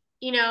hesitate,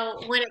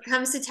 when it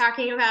comes to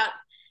talking about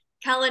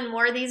Kellen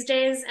Moore these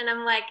days, and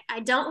I'm like, I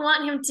don't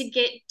want him to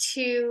get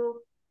too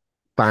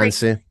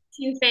crazy, Fancy.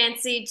 too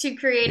fancy, too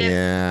creative. And it's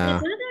Yeah.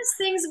 one of those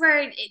things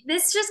where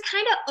this just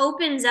kind of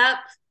opens up,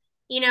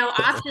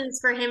 options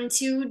for him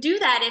to do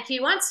that if he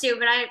wants to.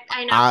 But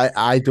I know,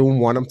 I don't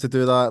want him to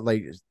do that.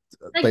 Like you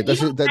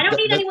this is don't. I don't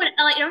need that anyone.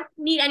 Like, I don't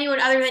need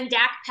anyone other than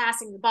Dak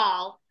passing the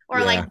ball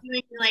or like yeah.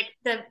 doing like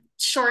the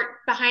short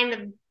behind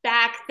the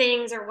back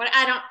things or what.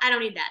 I don't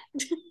need that.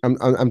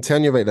 I'm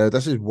telling you right now,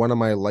 this is one of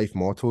my life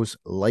mottos.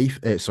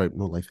 Sorry,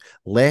 no life.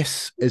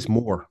 Less is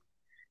more.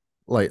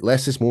 Like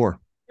less is more.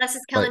 That's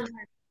just Like Kellen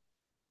Moore.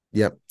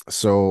 yep.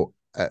 So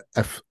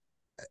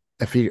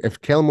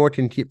if Kellen Moore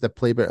can keep the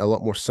playbook a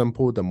lot more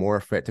simple, the more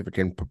effective it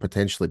can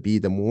potentially be.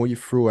 The more you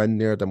throw in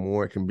there, the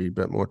more it can be a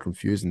bit more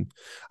confusing.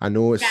 I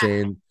know it's Yeah.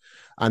 saying,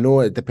 I know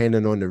it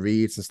depending on the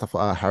reads and stuff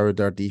like that, how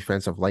their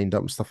defensive lined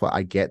up and stuff like that,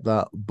 I get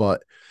that,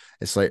 but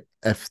it's like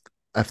if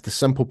the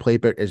simple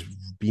playbook is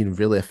being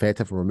really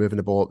effective and we're moving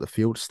the ball up the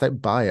field, stick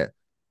by it.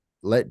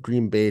 Let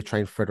Green Bay try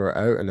and figure it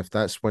out, and if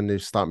that's when they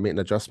start making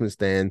adjustments,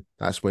 then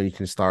that's when you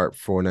can start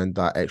throwing in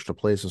that extra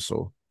plays or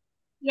so.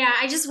 Yeah,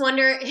 I just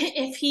wonder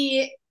if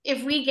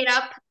we get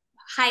up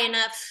high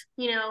enough,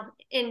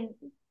 in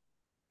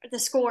the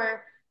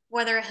score,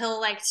 whether he'll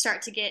like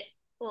start to get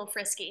a little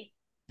frisky.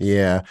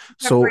 Yeah.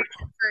 So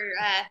Preparation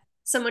for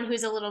someone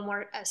who's a little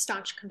more a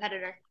staunch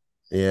competitor.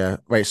 yeah,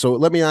 right. So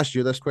let me ask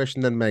you this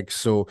question then, Meg.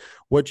 So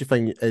what do you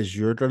think is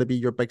going to be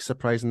your big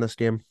surprise in this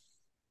game?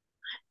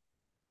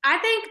 I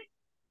think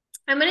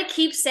I'm gonna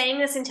keep saying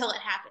this until it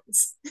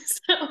happens.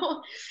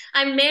 So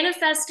I'm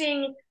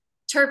manifesting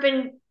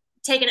Turpin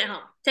taking it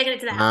home, taking it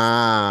to the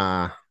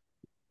house.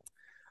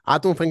 I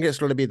don't think it's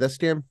going to be this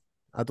game.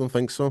 I don't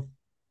think so.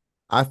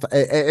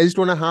 It is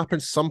going to happen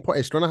some point.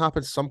 It's going to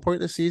happen some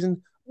point this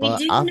season. We But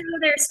do know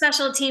their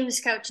special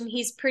teams coach, and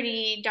he's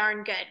pretty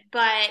darn good.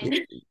 But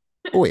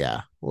oh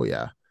yeah, oh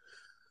yeah.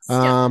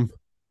 still,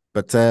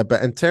 But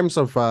in terms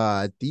of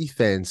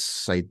defense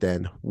side,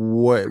 then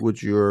what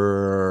would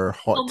your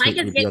hot Well, Mike take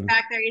is would be getting on?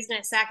 back there. He's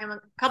going to sack him a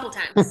couple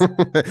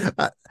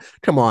times.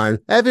 Come on,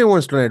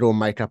 everyone's going to know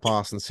Micah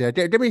Parsons here.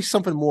 Give me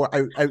something more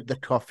out the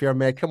cuff here,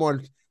 Meg. Come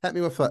on, hit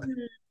me with it.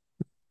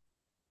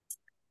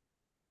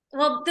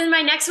 Well, then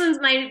my next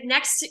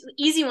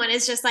easy one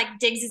is just like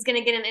Diggs is going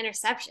to get an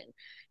interception.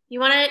 You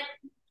want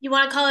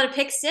to call it a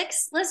pick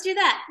six? Let's do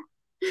that.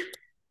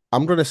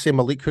 I'm going to say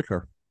Malik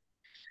Hooker.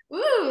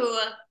 Ooh.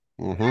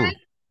 Mm-hmm. All right.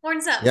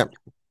 Horns up.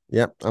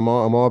 Yep. I'm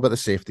all about the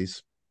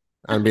safeties.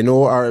 And we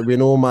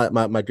know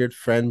my good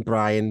friend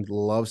Brian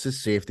loves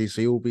his safety,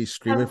 so he'll be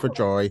screaming for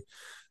joy.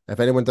 If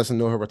anyone doesn't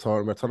know who we're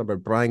talking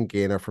about Brian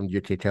Gaynor from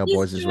UK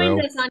Cowboys He's as joined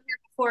well. us on here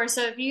before,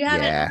 so if you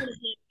haven't Yeah. heard of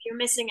him, you're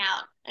missing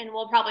out, and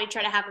we'll probably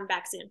try to have him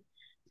back soon.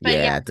 But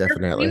yeah, Yeah, we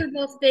definitely. were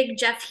both big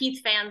Jeff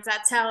Heath fans.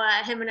 That's how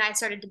him and I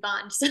started to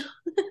bond. So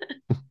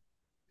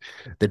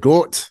The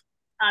GOAT.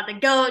 the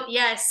goat,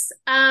 yes.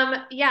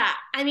 Yeah.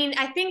 I mean,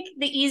 I think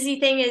the easy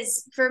thing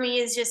is for me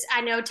is just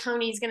I know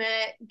Tony's gonna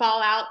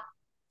ball out,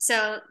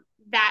 so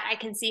that I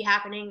can see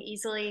happening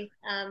easily.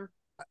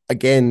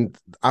 Again,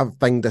 I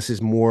think this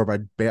is more of a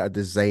better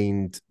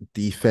designed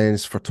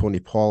defense for Tony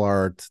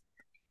Pollard.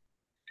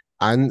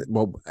 And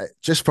well,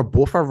 just for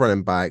both our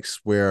running backs,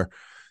 where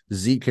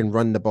Zeke can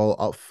run the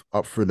ball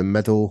up through the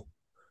middle,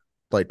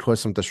 like cause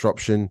some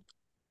disruption.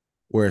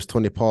 Whereas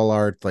Tony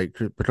Pollard, like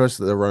because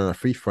they're running a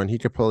free front, he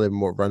could probably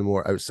run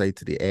more outside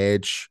to the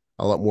edge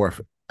a lot more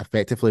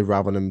effectively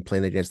rather than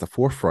playing against the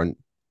forefront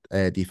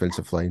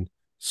defensive line.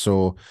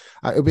 So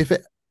it'll be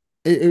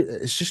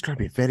it's just going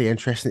to be very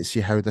interesting to see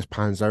how this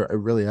pans out. It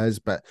really is,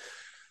 but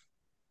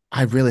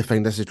I really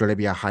think this is going to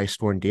be a high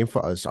scoring game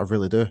for us. I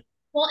really do.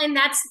 Well, and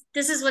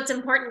this is what's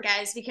important,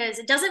 guys, because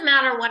it doesn't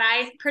matter what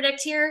I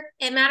predict here.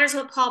 It matters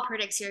what Paul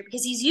predicts here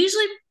because he's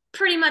usually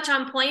pretty much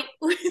on point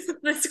with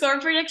the score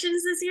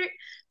predictions this year.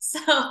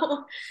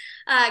 So,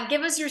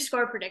 give us your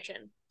score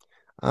prediction.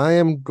 I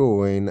am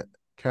going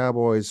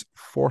Cowboys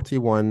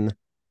 41,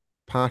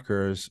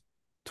 Packers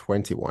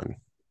 21.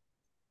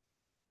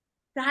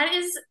 That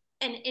is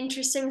an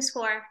interesting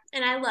score,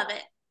 and I love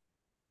it.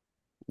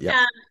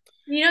 Yeah.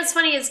 You know what's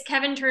funny is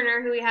Kevin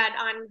Turner, who we had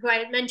on, who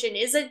I mentioned,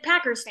 is a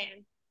Packers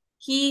fan.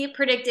 He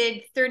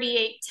predicted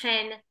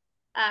 38-10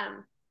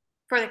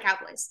 for the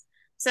Cowboys.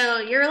 So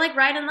you're like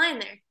right in line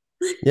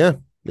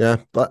there. Yeah.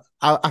 But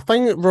I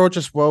think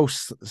Rogers will,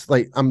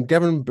 like, I'm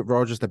giving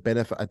Rogers the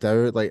benefit of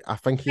doubt. Like, I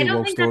think he I don't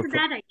will think still. that's a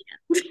bad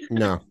idea.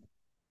 No.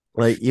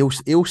 Like, he'll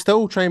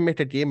still try and make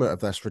a game out of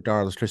this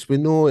regardless, because we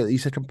know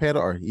he's a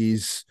competitor.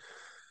 He's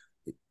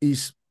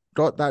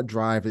got that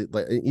drive.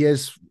 Like, he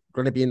is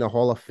going to be in the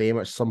Hall of Fame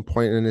at some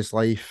point in his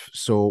life.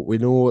 So we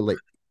know, like,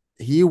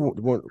 he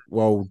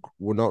will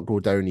not go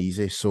down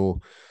easy.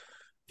 So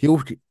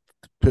he'll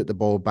put the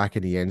ball back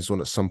in the end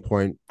zone at some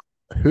point.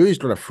 Who he's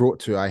going to throw it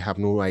to, I have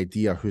no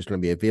idea who's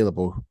going to be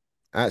available.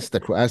 That's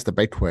the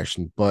big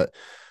question. But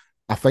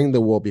I think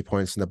there will be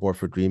points on the board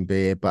for Green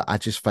Bay. But I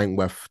just think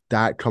with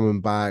that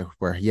coming back,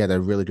 where he had a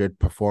really good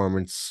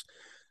performance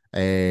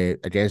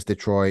against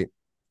Detroit,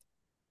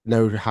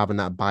 now having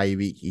that bye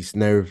week, he's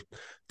now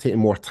taking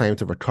more time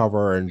to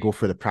recover and go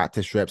through the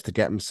practice reps to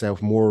get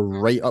himself more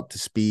right up to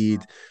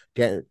speed,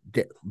 get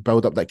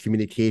build up that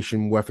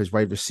communication with his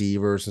wide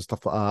receivers and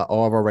stuff like that.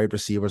 All of our wide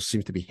receivers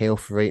seem to be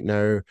healthy right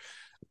now.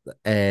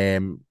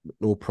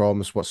 No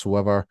problems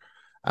whatsoever.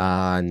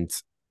 And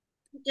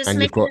Just you've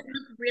making got, it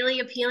look really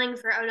appealing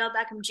for Odell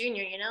Beckham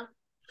Jr., you know?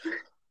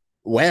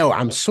 well,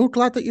 I'm so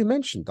glad that you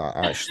mentioned that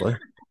actually.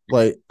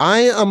 Like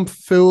I am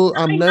full.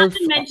 I'm I've now. not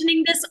been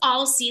mentioning this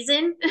all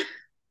season.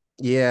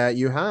 Yeah,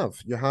 you have,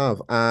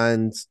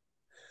 and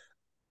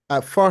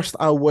at first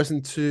I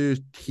wasn't too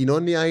keen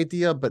on the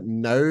idea, but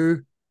now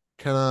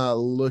kind of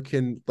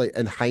looking like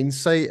in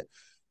hindsight,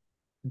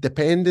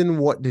 depending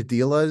what the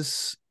deal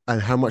is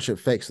and how much it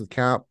affects the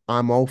cap,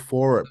 I'm all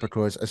for it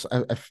because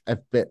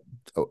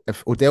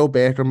if Odell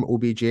Beckham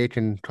OBJ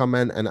can come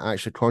in and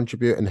actually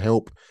contribute and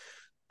help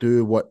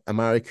do what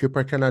Amari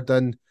Cooper kind of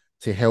done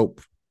to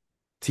help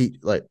teach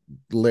like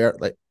learn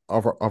like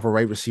other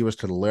wide receivers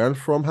to learn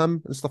from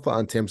him and stuff like that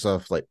in terms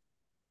of like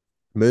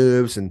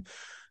moves and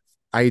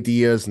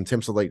ideas in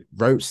terms of like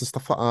routes and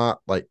stuff like that.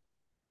 Like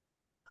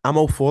I'm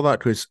all for that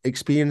because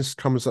experience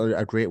comes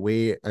a great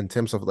way in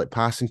terms of like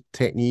passing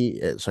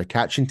technique, sorry,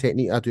 catching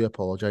technique. I do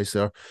apologize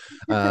there.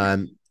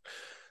 Um,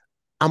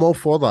 I'm all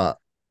for that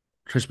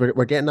because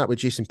we're getting that with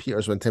Jason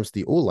Peters in terms of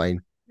the O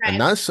line, and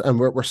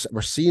Right.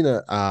 we're seeing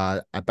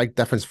a big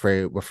difference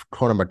for with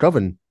Connor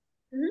McGovern.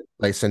 Mhm.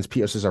 Like since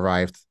Peters has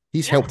arrived,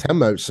 he's Yeah. helped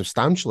him out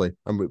substantially,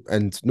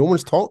 and no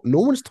one's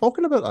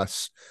talking about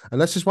us, and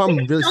this is what I'm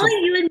really.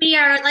 Only you and me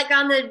are like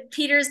on the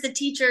Peter's the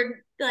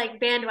teacher like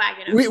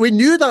bandwagon. We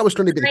knew that was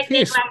going to be the Right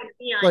case. bandwagon to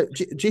be on.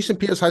 Like Jason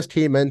Peters has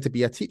came in to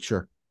be a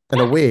teacher in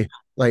a way.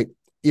 Like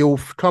he'll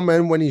come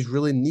in when he's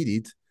really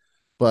needed,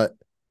 but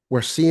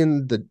we're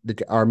seeing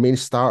our main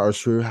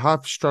starters who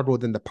have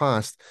struggled in the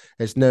past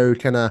is now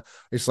kind of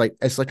it's like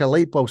a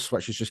light bulb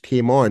switch has just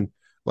came on.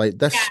 Like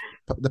Yeah.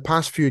 the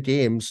past few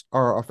games,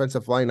 our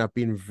offensive line have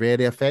been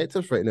very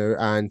effective right now,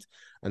 and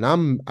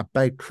I'm a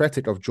big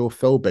critic of Joe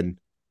Philbin.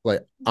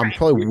 Like I'm Right.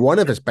 probably one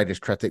of his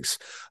biggest critics,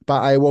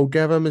 but I will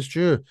give him his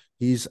due.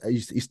 He's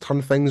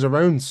turned things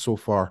around so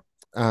far,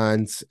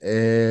 and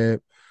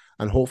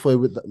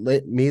hopefully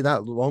may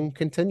that long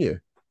continue.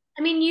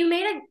 I mean, you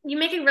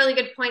make a really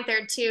good point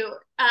there too.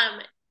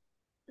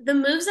 The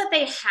moves that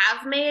they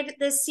have made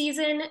this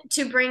season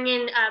to bring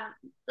in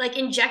like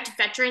inject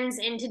veterans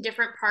into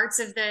different parts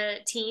of the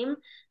team,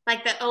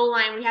 like the O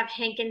line, we have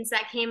Hankins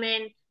that came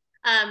in.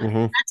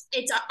 Mm-hmm.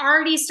 It's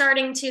already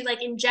starting to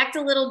like inject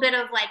a little bit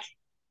of like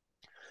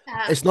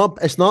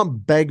It's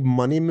not big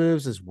money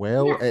moves as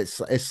well. yeah,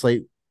 It's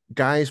like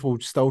guys will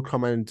still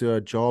come in and do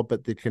a job,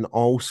 but they can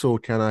also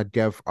kind of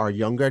give our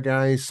younger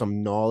guys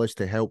some knowledge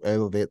to help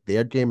elevate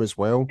their game as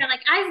well. yeah, like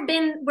I've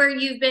been where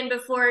you've been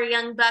before,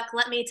 young buck.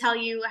 Let me tell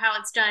you how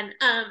it's done.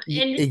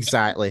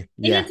 Exactly. And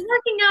Yeah. it's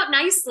working out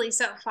nicely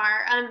so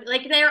far.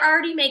 Like they're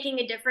already making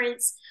a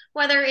difference,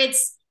 whether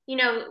it's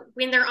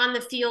when they're on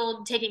the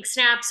field taking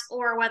snaps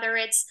or whether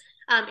it's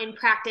in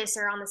practice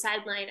or on the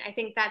sideline. I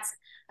think that's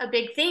a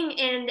big thing.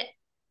 And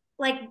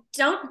like,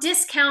 don't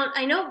discount.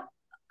 I know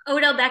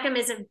Odell Beckham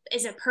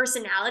is a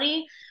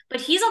personality,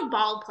 but he's a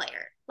ball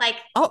player. Like,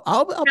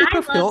 I'll be guy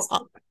perfectly loves.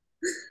 honest.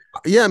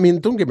 Yeah, I mean,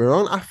 don't get me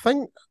wrong. I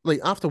think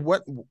like after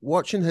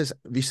watching his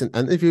recent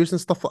interviews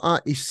and stuff like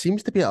that, he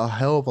seems to be a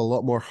hell of a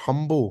lot more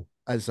humble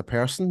as a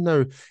person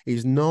now.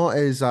 He's not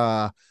as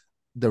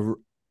the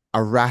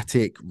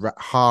erratic,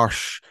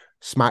 harsh,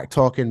 smack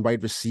talking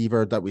wide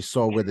receiver that we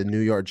saw with the New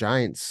York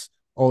Giants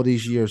all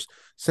these years.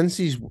 Since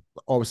he's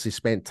obviously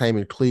spent time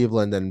in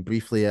Cleveland and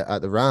briefly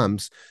at the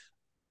Rams,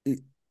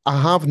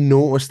 I have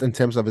noticed in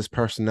terms of his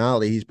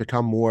personality, he's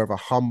become more of a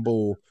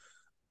humble,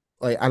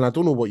 like, and I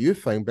don't know what you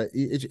think, but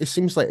it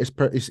seems like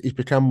he's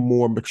become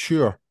more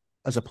mature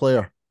as a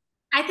player.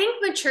 I think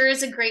mature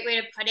is a great way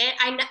to put it.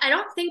 I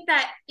don't think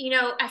that,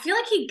 I feel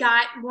like he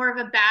got more of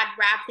a bad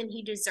rap than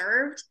he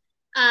deserved.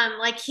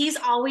 Like he's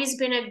always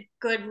been a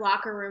good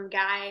locker room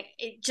guy.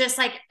 It just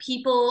like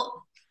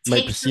people Might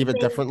take perceive it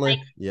something like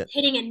differently. Yeah,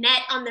 hitting a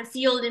net on the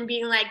field and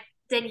being like,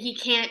 then he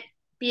can't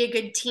be a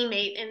good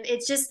teammate. And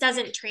it just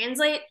doesn't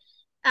translate.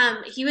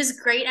 He was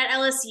great at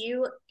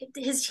LSU.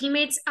 His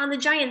teammates on the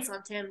Giants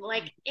loved him.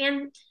 Like,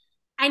 and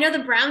I know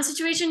the Brown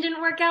situation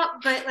didn't work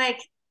out, but like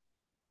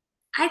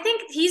I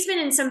think he's been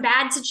in some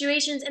bad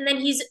situations and then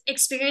he's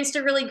experienced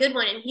a really good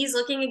one and he's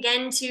looking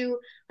again to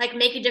like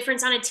make a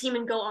difference on a team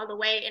and go all the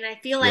way. And I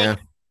feel like yeah,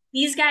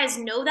 these guys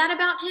know that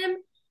about him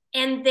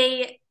and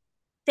they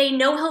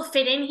know he'll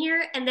fit in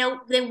here and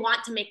they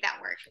want to make that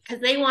work because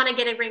they want to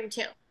get a ring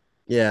too.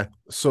 yeah.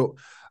 So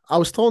I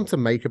was talking to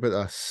Mike about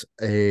this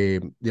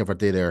the other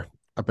day there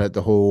about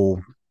the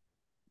whole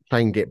try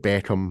and get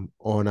Beckham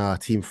on a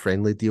team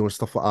friendly deal and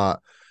stuff like that.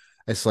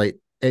 It's like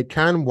it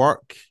can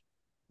work,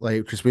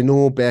 like because we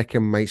know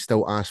Beckham might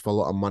still ask for a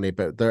lot of money,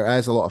 but there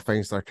is a lot of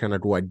things that kind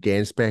of go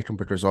against Beckham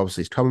because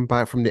obviously he's coming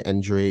back from the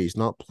injury, he's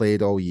not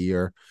played all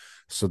year,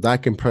 so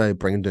that can probably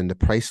bring down the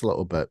price a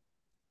little bit.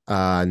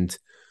 And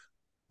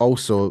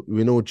also,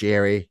 we know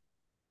Jerry,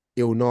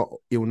 he'll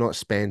not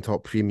spend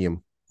top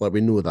premium, like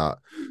we know that.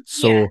 Yeah.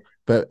 So,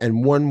 but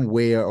in one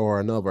way or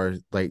another,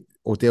 like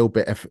Odell,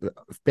 but if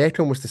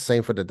Beckham was to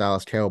sign for the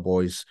Dallas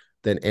Cowboys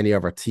than any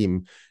other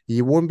team,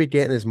 you won't be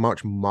getting as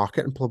much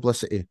marketing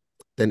publicity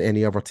than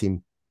any other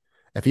team.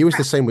 If he was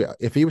the same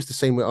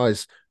with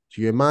us,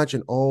 do you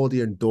imagine all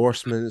the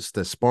endorsements,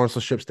 the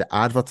sponsorships, the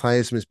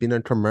advertisements being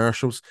in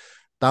commercials?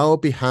 That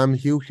would be him.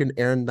 He can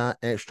earn that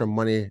extra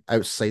money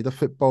outside of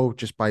football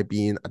just by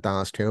being a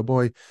Dallas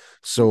Cowboy.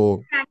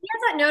 So Yeah, he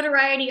has that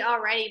notoriety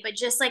already, but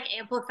just like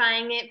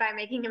amplifying it by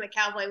making him a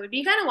cowboy would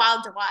be kind of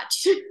wild to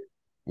watch.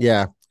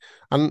 yeah,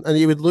 and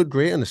he would look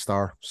great in the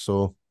star.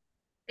 So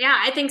Yeah,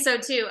 I think so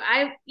too.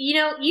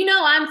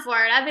 I'm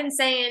for it. I've been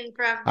saying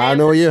from day I one,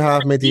 know you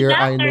have, my he's dear. out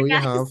I there, know you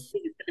have. guys.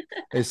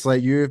 It's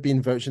like you've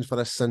been vouching for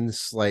this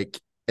since like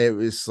it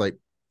was like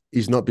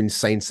he's not been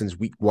signed since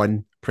week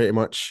one, pretty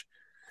much.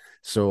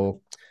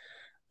 So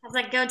I was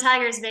like, go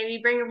Tigers, baby,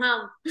 bring him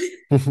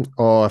home.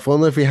 oh, if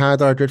only if we had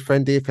our good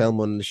friend Dave Helm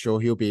on the show,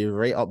 he'll be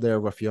right up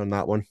there with you on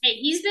that one. Hey,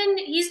 he's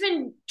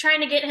been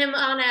trying to get him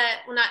on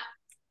not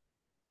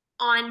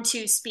on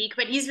to speak,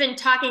 but he's been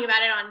talking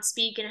about it on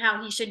speak and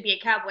how he should be a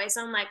cowboy.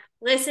 So I'm like,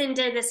 listen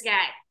to this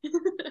guy.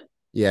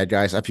 Yeah,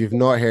 guys, if you've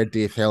not heard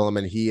Dave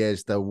Hellman, he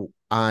is the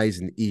eyes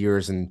and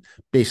ears and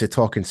basically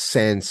talking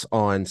sense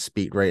on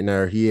speak right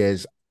now. He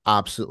is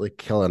absolutely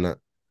killing it.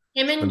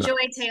 Him and And Joy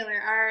Taylor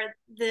are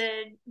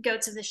the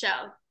goats of the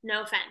show.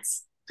 No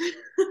offense.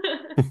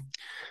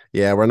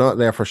 yeah, we're not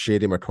there for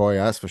Shady McCoy,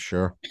 that's for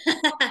sure.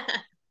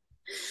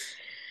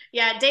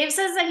 Yeah, Dave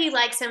says that he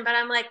likes him, but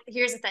I'm like,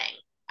 here's the thing.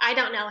 I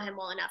don't know him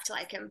well enough to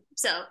like him.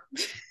 So,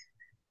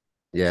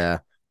 Yeah.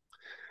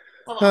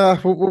 well,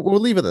 We'll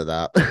leave it at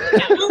yeah,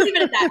 we'll leave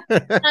it at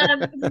that.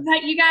 that.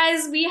 But you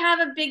guys, we have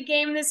a big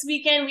game this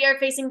weekend. We are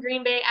facing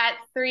Green Bay at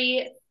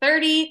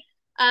 3:30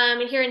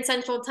 here in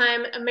Central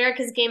Time,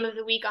 America's Game of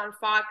the Week on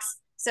Fox.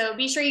 So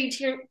be sure you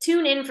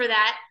tune in for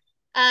that.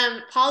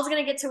 Paul's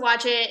going to get to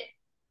watch it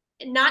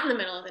not in the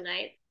middle of the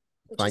night.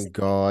 Thank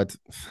God.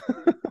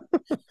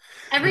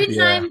 Every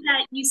time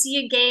that you see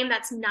a game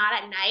that's not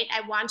at night,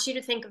 I want you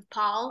to think of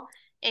Paul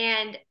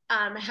and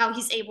how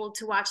he's able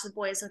to watch the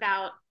boys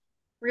without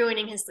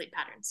ruining his sleep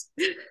patterns.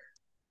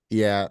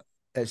 Yeah.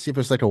 See if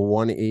it's like a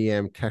 1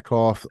 a.m.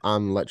 kickoff.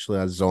 I'm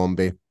literally a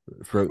zombie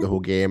throughout the whole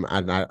game,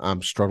 and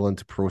I'm struggling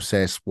to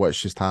process what's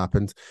just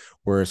happened.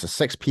 Whereas a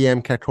 6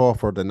 p.m.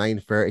 kickoff or the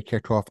 9:30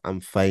 kickoff, I'm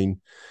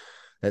fine.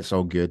 It's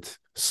all good.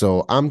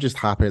 So I'm just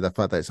happy the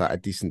fact that it's at a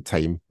decent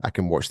time. I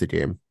can watch the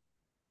game.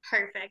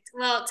 Perfect.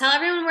 Well, tell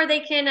everyone where they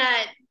can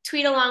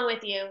tweet along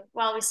with you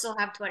while we still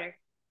have Twitter.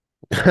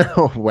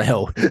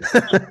 Well,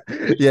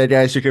 yeah,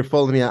 guys, you can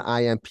follow me at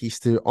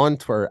IamPeace2 on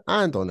Twitter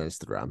and on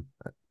Instagram.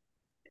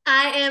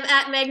 I am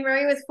at Meg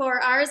Murray with 4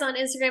 R's on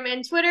Instagram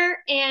and Twitter,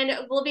 and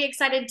we'll be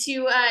excited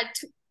to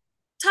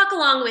talk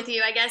along with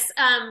you, I guess,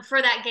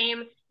 for that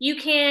game. You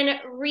can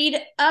read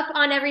up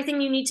on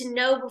everything you need to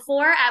know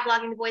before at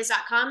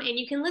bloggingtheboys.com, and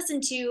you can listen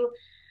to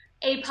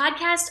a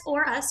podcast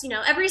or us,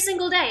 every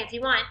single day if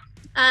you want,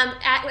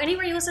 at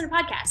anywhere you listen to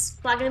podcasts.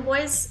 Blogging the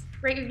Boys,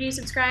 rate, review,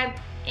 subscribe,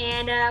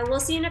 and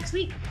we'll see you next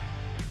week.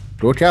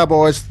 Go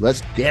Cowboys.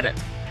 Let's get it.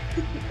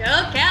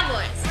 Go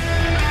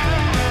Cowboys.